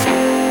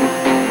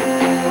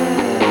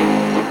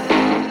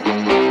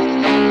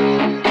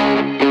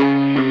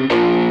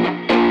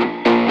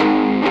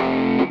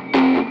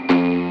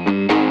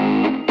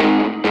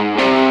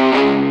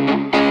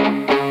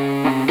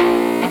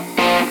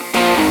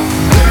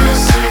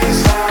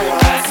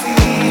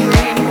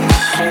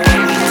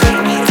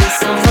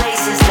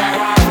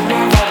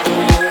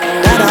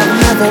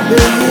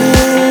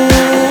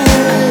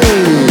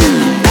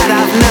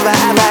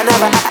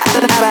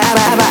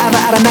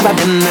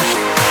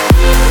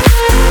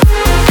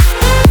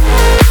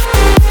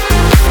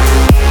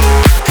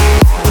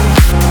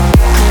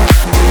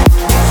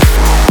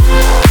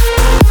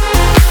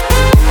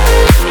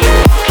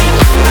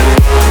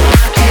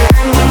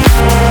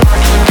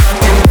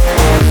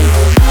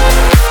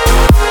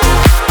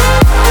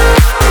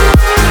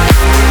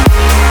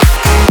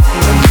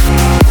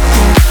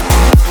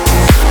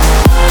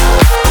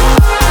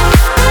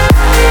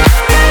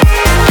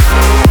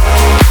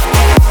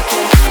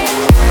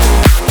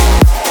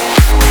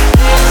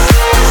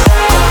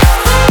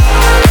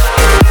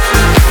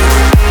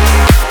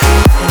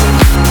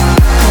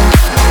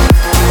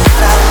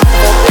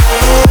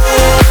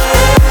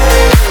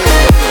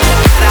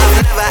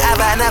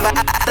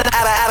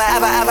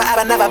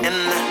 I've never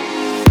been.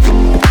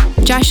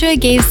 Joshua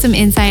gave some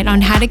insight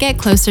on how to get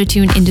closer to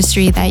an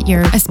industry that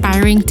you're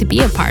aspiring to be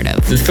a part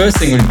of. The first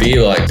thing would be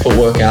like put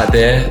work out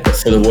there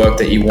for the work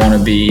that you want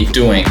to be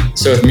doing.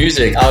 So with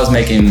music, I was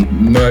making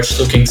merch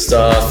looking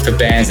stuff for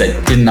bands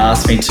that didn't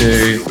ask me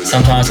to.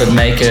 Sometimes I'd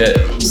make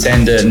it,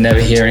 send it, never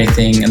hear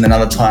anything. And then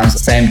other times, the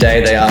same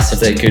day they asked if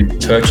they could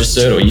purchase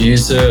it or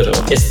use it.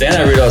 It's then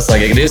I realized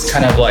like it is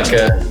kind of like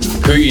a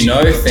who you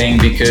know thing,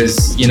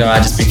 because, you know, I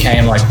just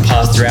became like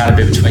passed around a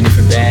bit between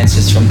different bands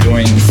just from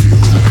doing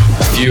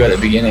a few at the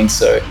beginning.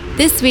 So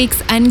this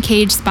week's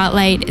Uncaged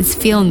Spotlight is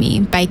Feel Me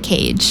by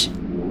Cage.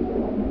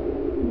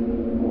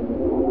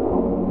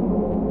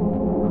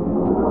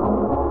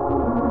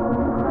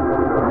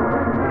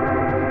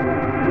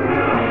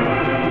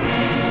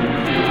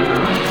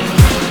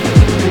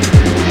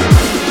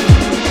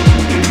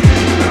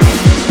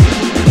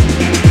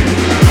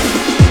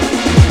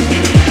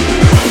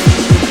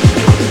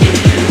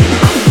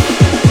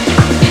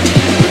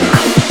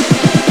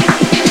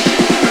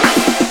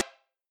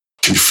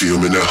 Can you feel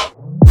me now?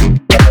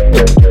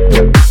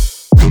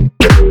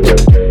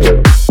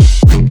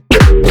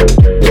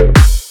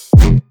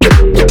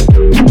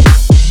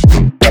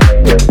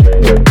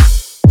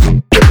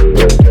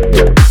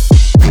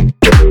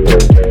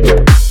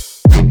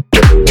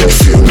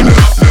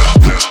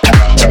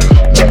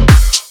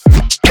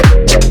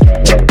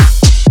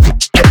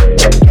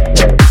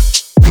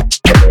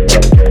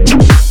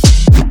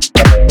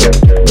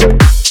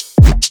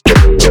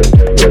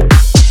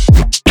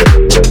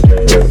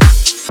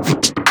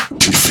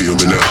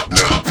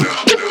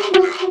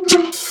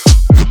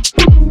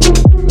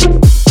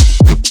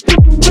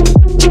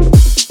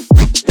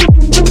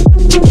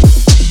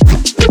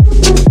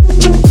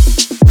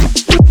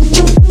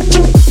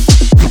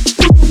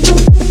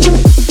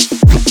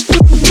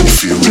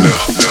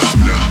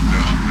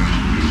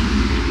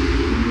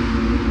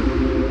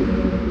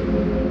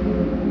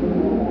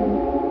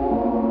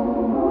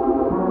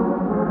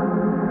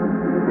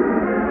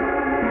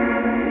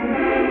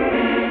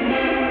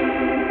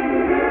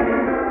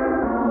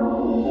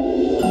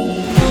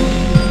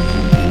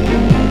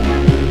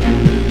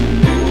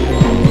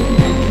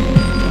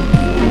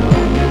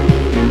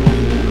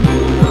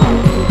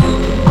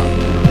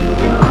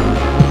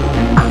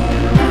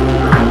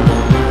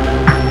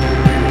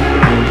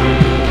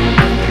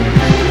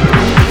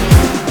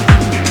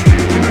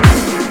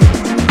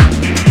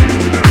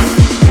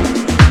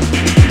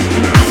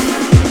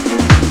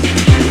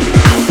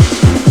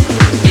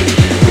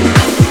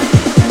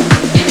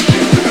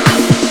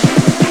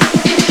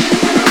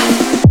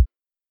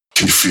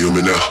 feel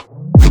me now?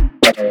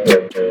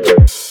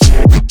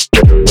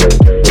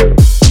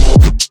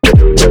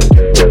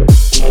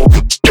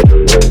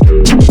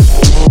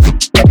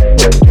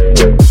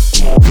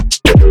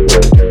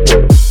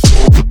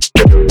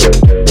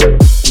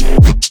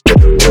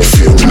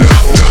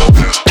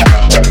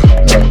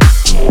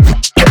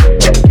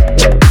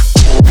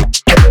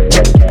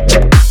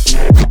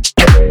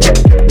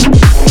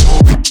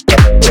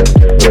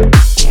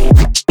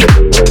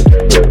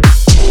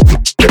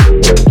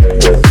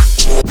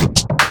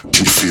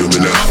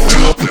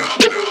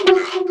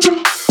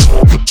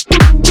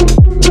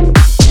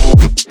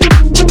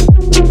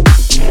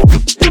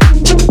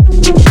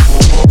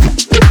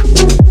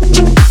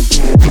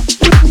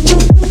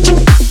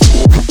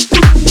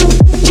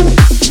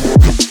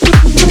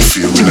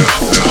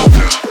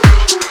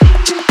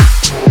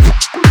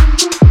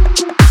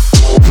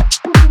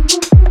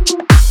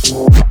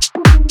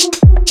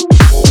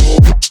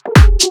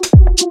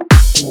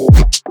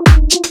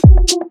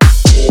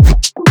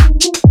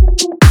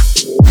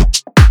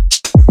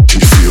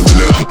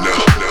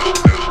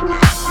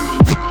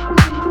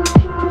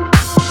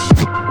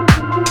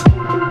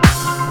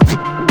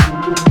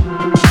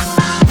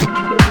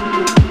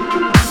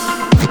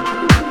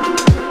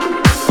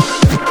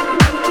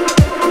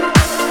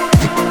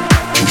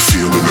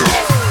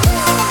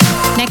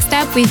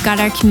 We've got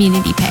our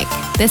community pick.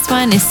 This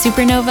one is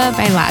Supernova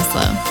by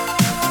Laszlo.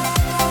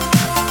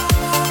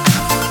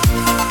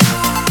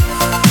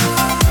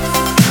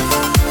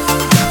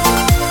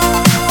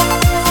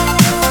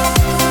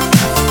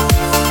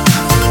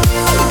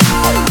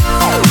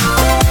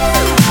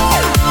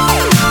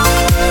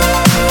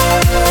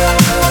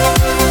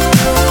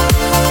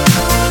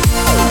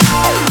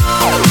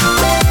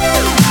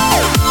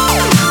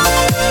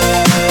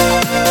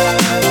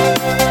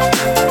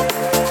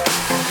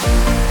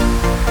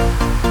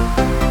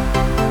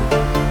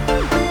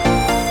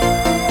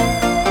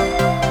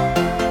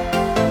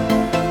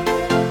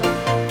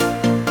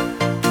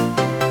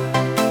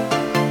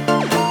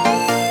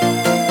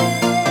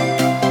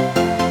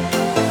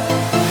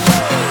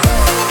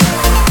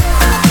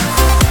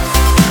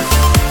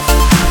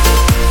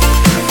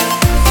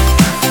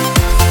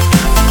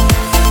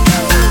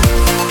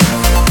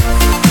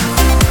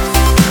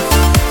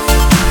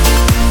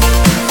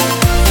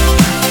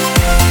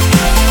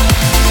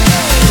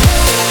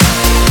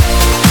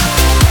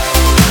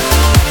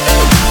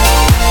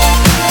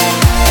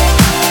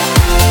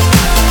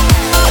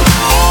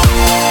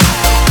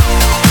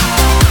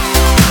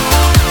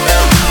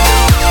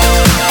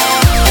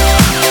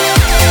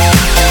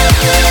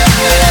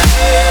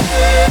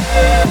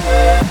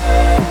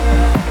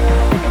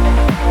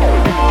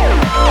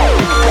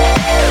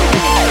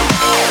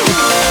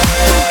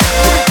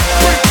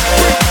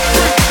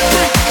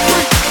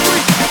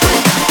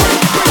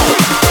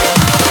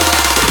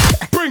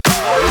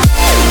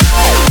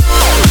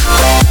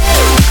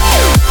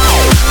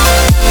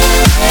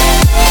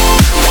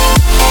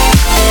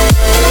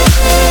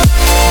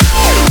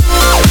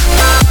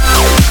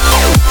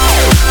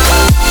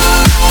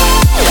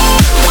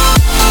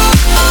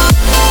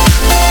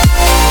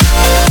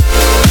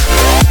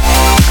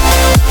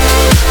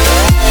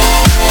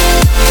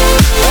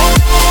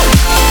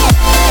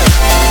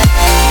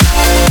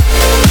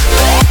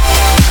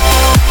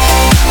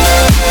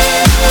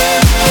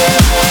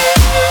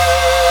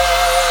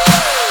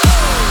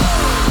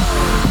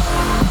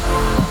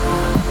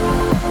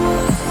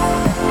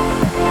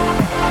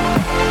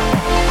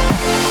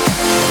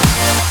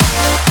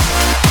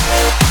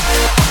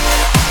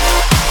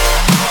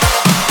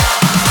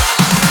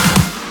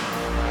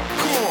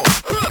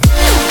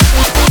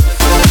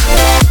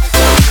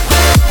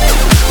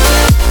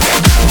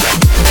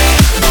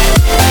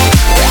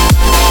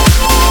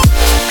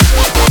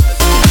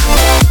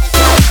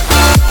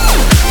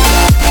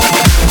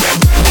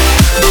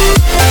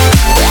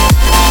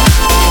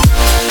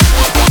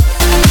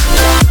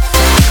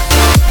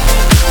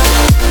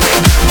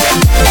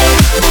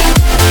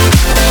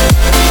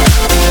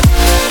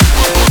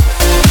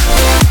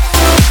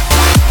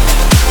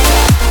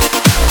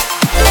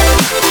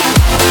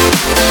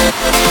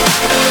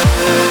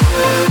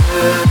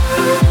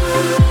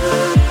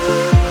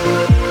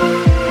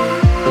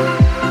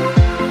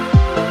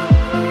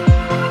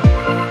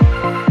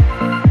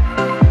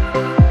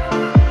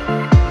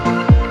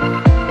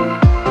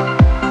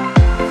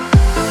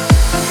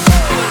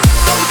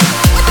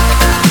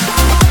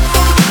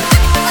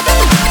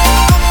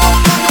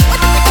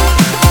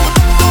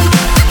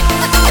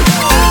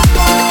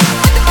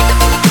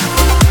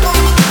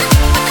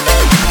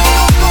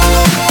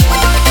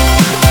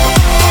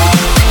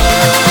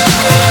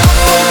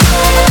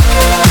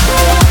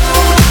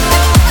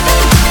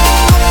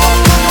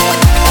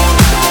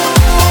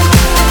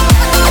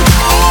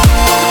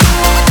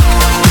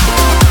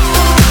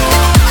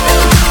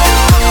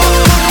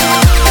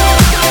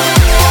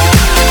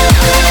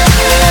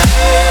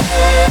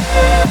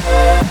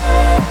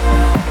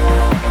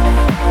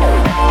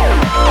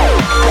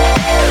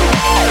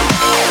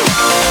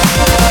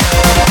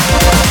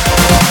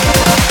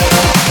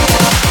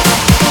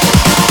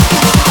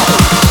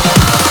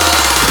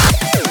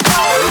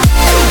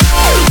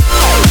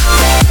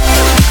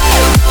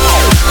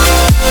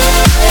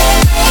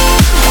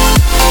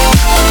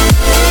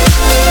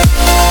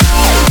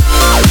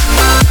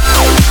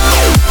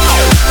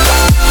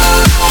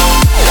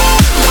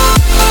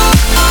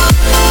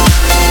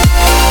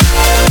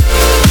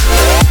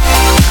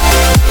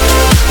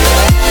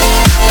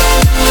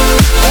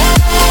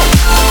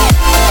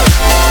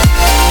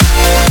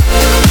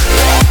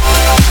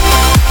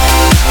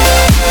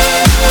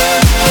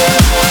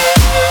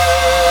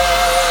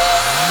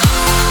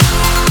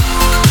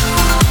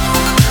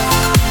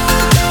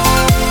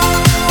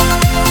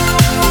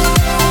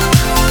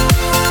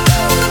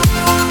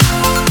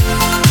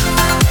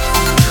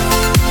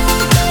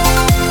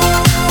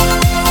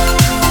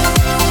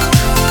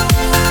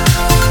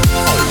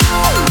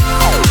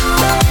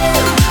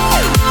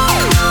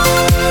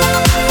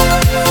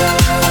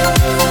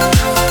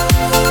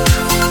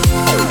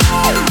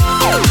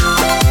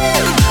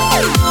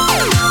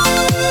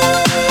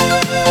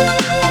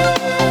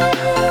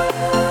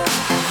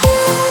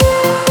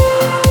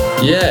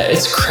 Yeah,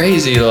 it's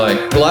crazy.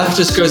 Like, life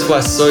just goes by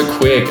so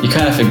quick. You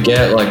kind of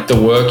forget like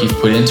the work you've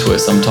put into it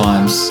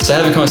sometimes. So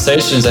having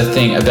conversations, I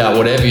think, about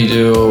whatever you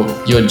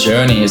do, your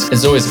journey,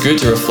 it's always good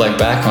to reflect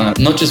back on it.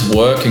 Not just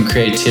work and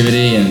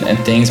creativity and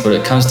things, but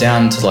it comes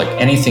down to like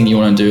anything you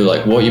want to do,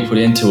 like what you put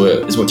into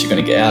it is what you're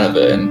going to get out of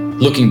it. And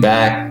looking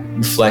back,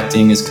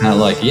 reflecting is kind of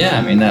like, yeah,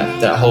 I mean,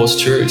 that holds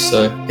true.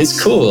 So it's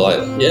cool.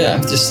 Like, yeah,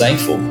 I'm just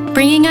thankful.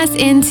 Bringing us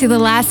into the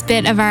last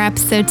bit of our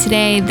episode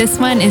today, this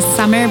one is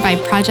Summer by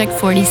Project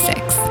 46.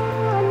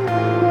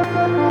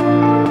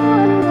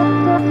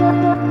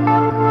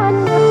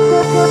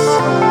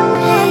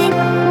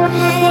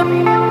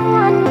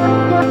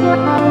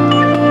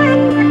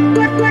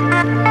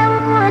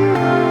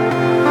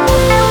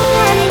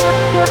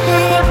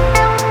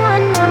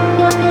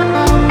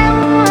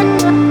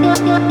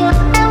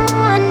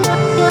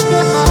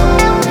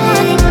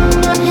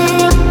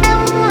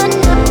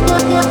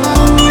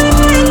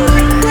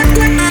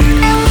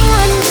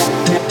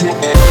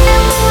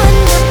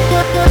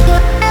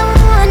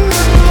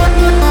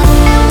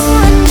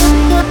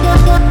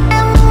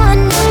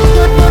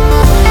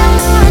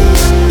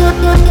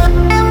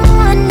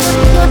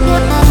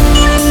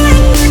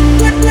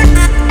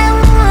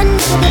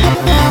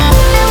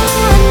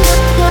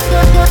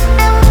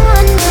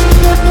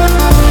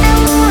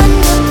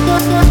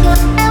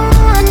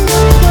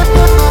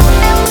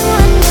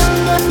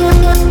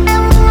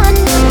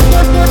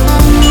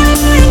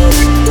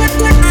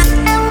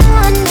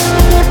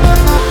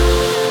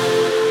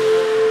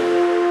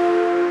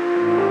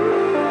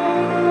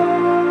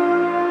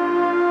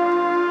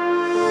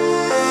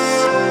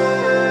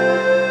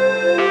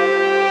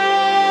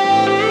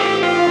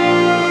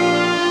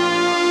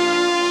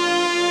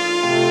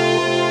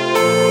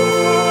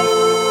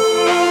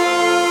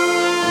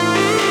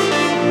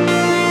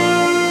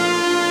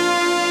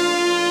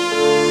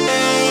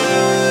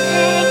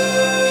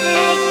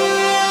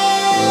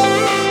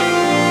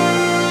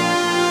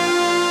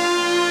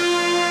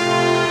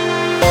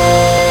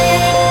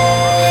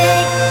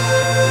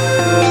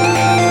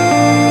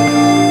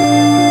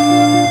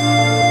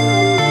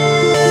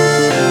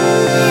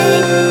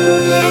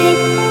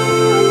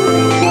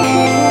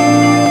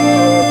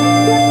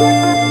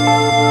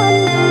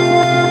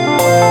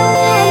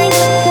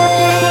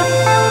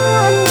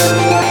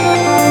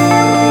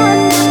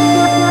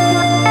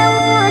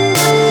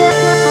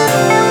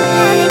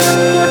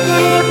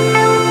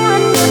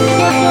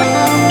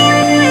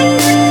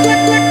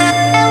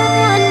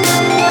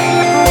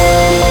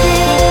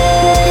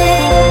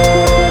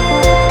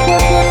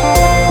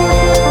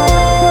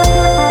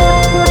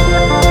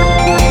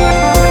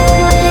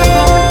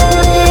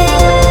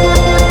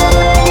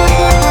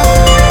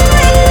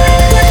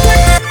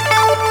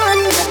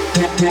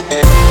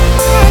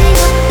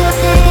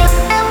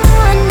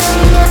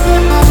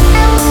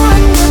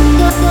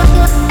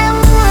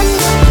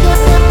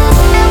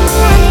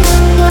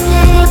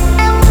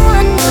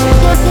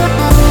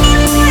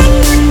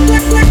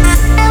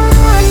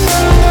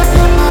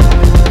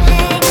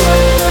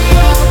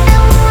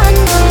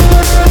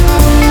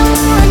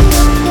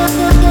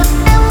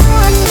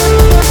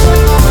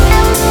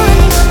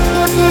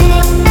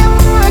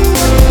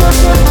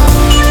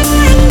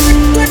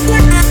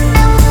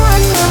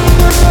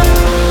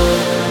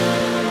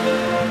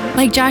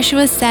 Like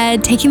Joshua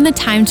said, taking the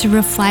time to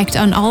reflect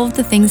on all of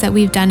the things that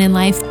we've done in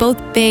life, both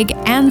big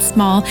and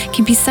small,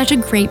 can be such a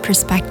great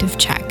perspective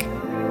check.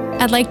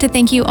 I'd like to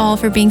thank you all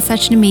for being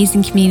such an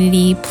amazing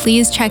community.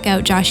 Please check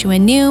out Joshua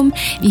Noom.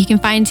 You can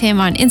find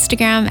him on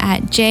Instagram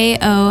at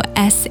JOSHUANOOM.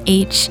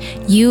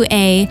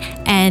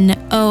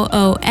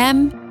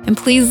 And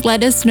please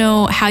let us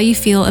know how you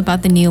feel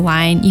about the new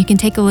line. You can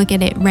take a look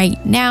at it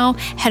right now.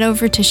 Head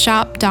over to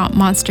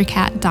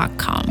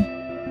shop.monstercat.com.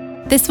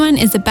 This one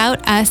is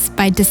About Us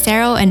by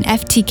Desero and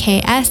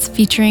FTKS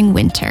featuring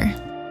Winter.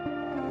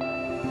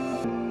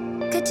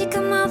 Could you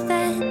come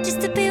over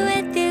just to be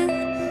with you?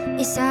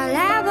 It's all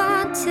I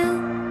want to,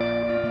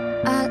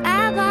 all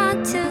I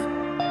want to.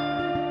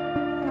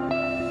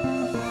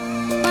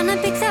 Wanna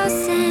be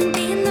close and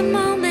be in the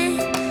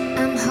moment.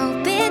 I'm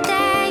hoping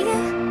that you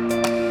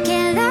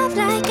can love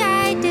like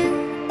I do.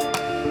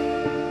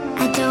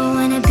 I don't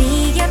wanna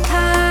be your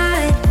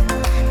part.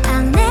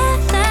 I'll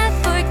never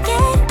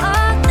forget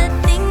all the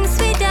things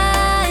we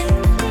done,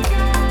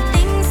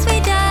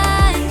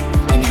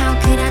 and how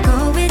could I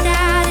go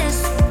without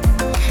us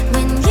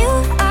when you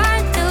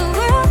are the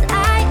world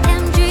I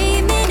am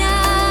dreaming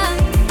of?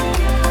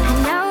 I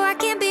know I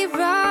can be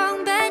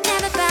wrong, but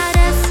never about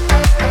us.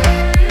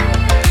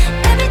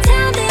 Every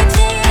time they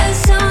play a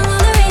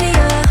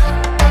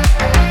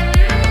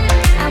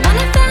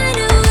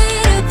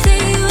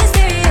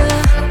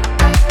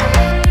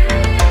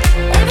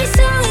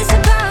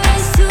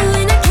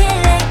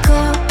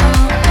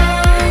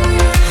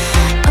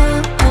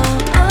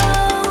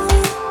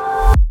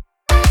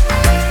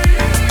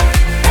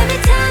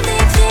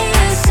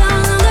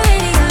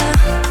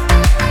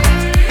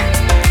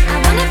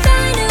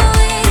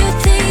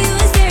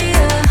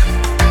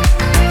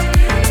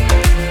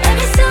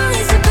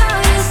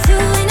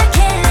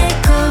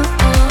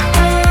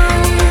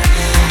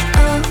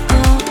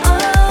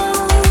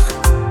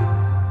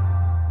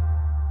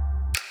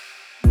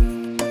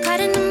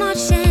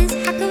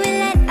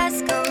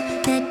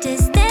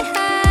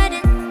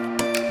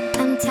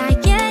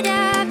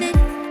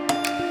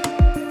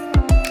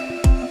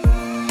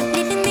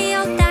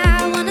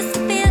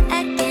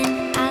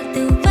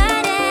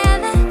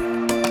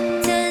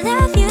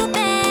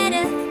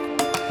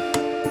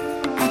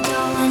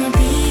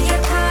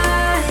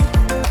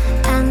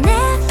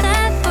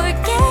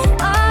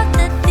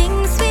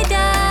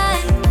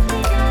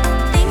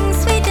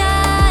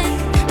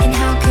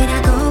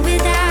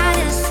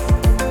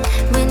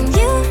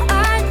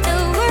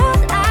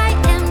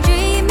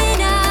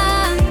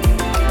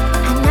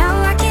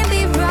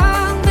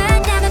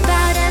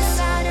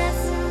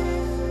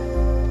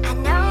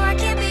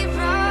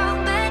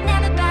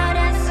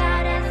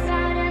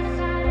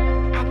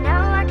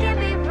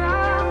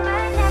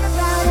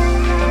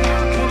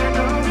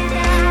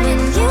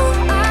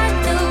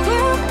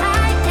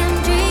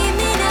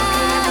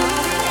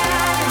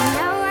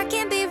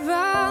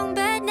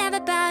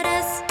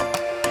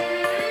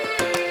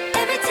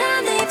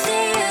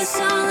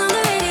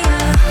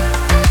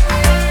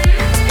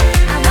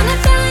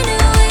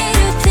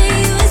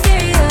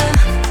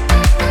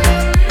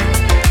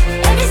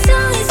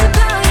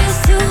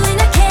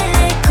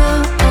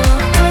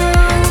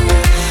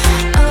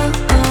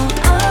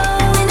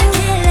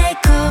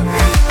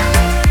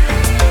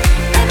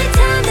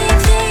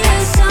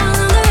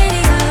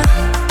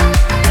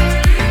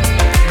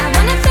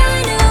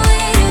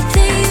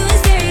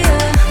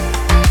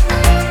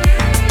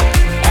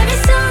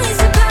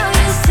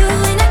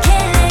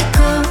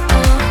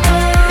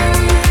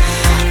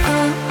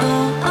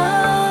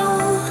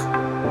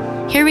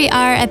we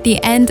are at the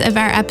end of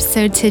our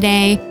episode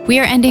today. We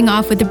are ending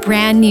off with a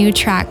brand new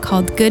track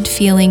called Good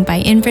Feeling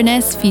by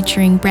enVISION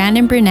featuring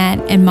Brandon Burnett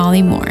and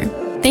Molly Moore.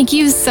 Thank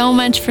you so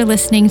much for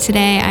listening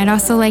today. I'd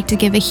also like to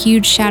give a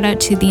huge shout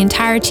out to the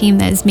entire team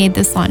that has made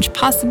this launch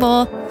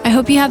possible. I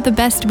hope you have the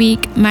best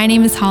week. My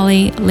name is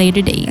Hollie.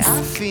 Later days.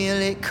 I feel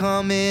it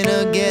coming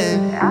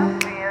again.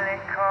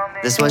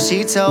 That's what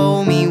she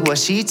told me, what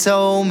she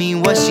told me,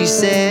 what she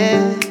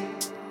said.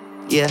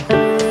 Yeah,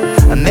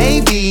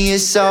 maybe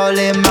it's all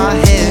in my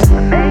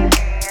head.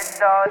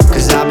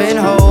 Cause I've been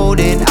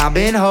holding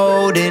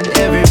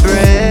every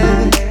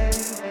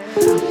breath.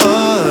 A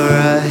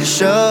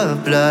rush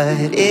of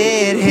blood,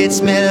 it hits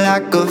me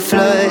like a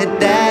flood.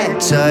 That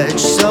touch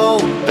so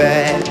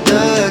bad,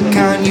 the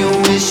kind you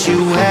wish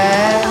you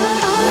had.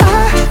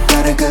 I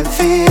got a good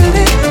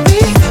feeling,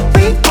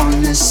 we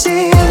on the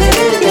ceiling.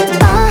 Yeah,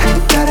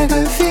 I got a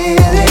good feeling.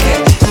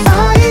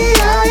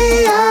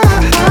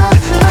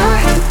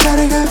 I got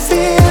a good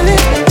feeling.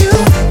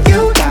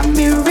 You got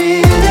me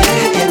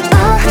reeling. And I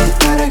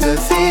got a good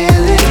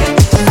feeling.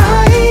 I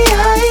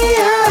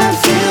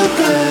feel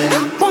good. I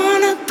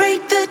wanna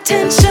break the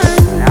tension.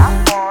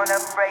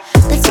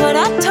 That's what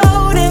I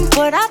told him,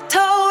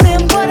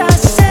 what I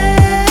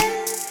said.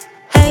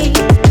 Hey,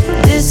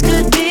 this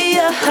could be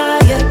a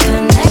higher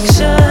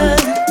connection.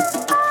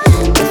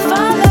 If I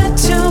let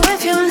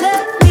you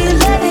let me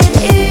let it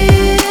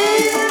in.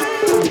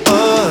 A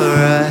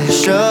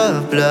rush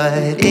of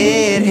blood,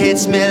 it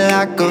hits me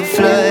like a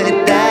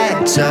flood.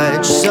 That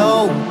touch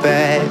so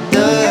bad,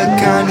 the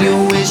kind you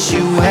wish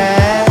you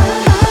had.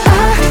 I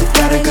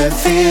got a good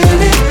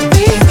feeling,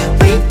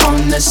 we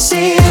on the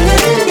ceiling.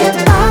 Yeah,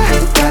 I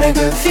got a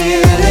good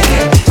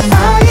feeling. I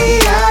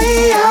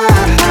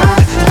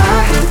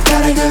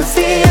got a good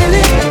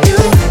feeling.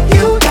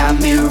 You got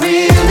me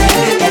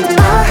reeling. And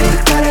I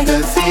got a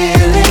good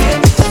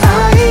feeling. I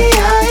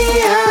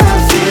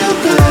feel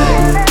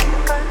good.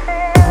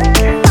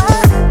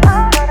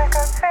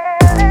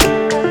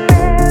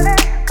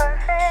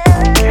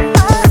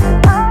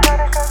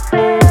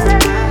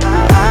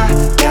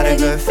 Got a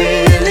good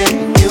feeling,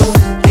 you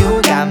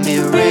got me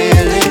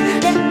reeling.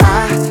 I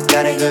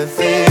got a good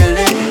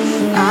feeling,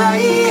 I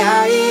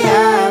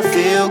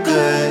feel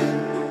good.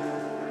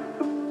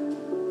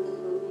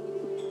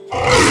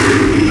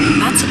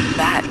 That's a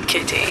bad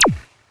kitty.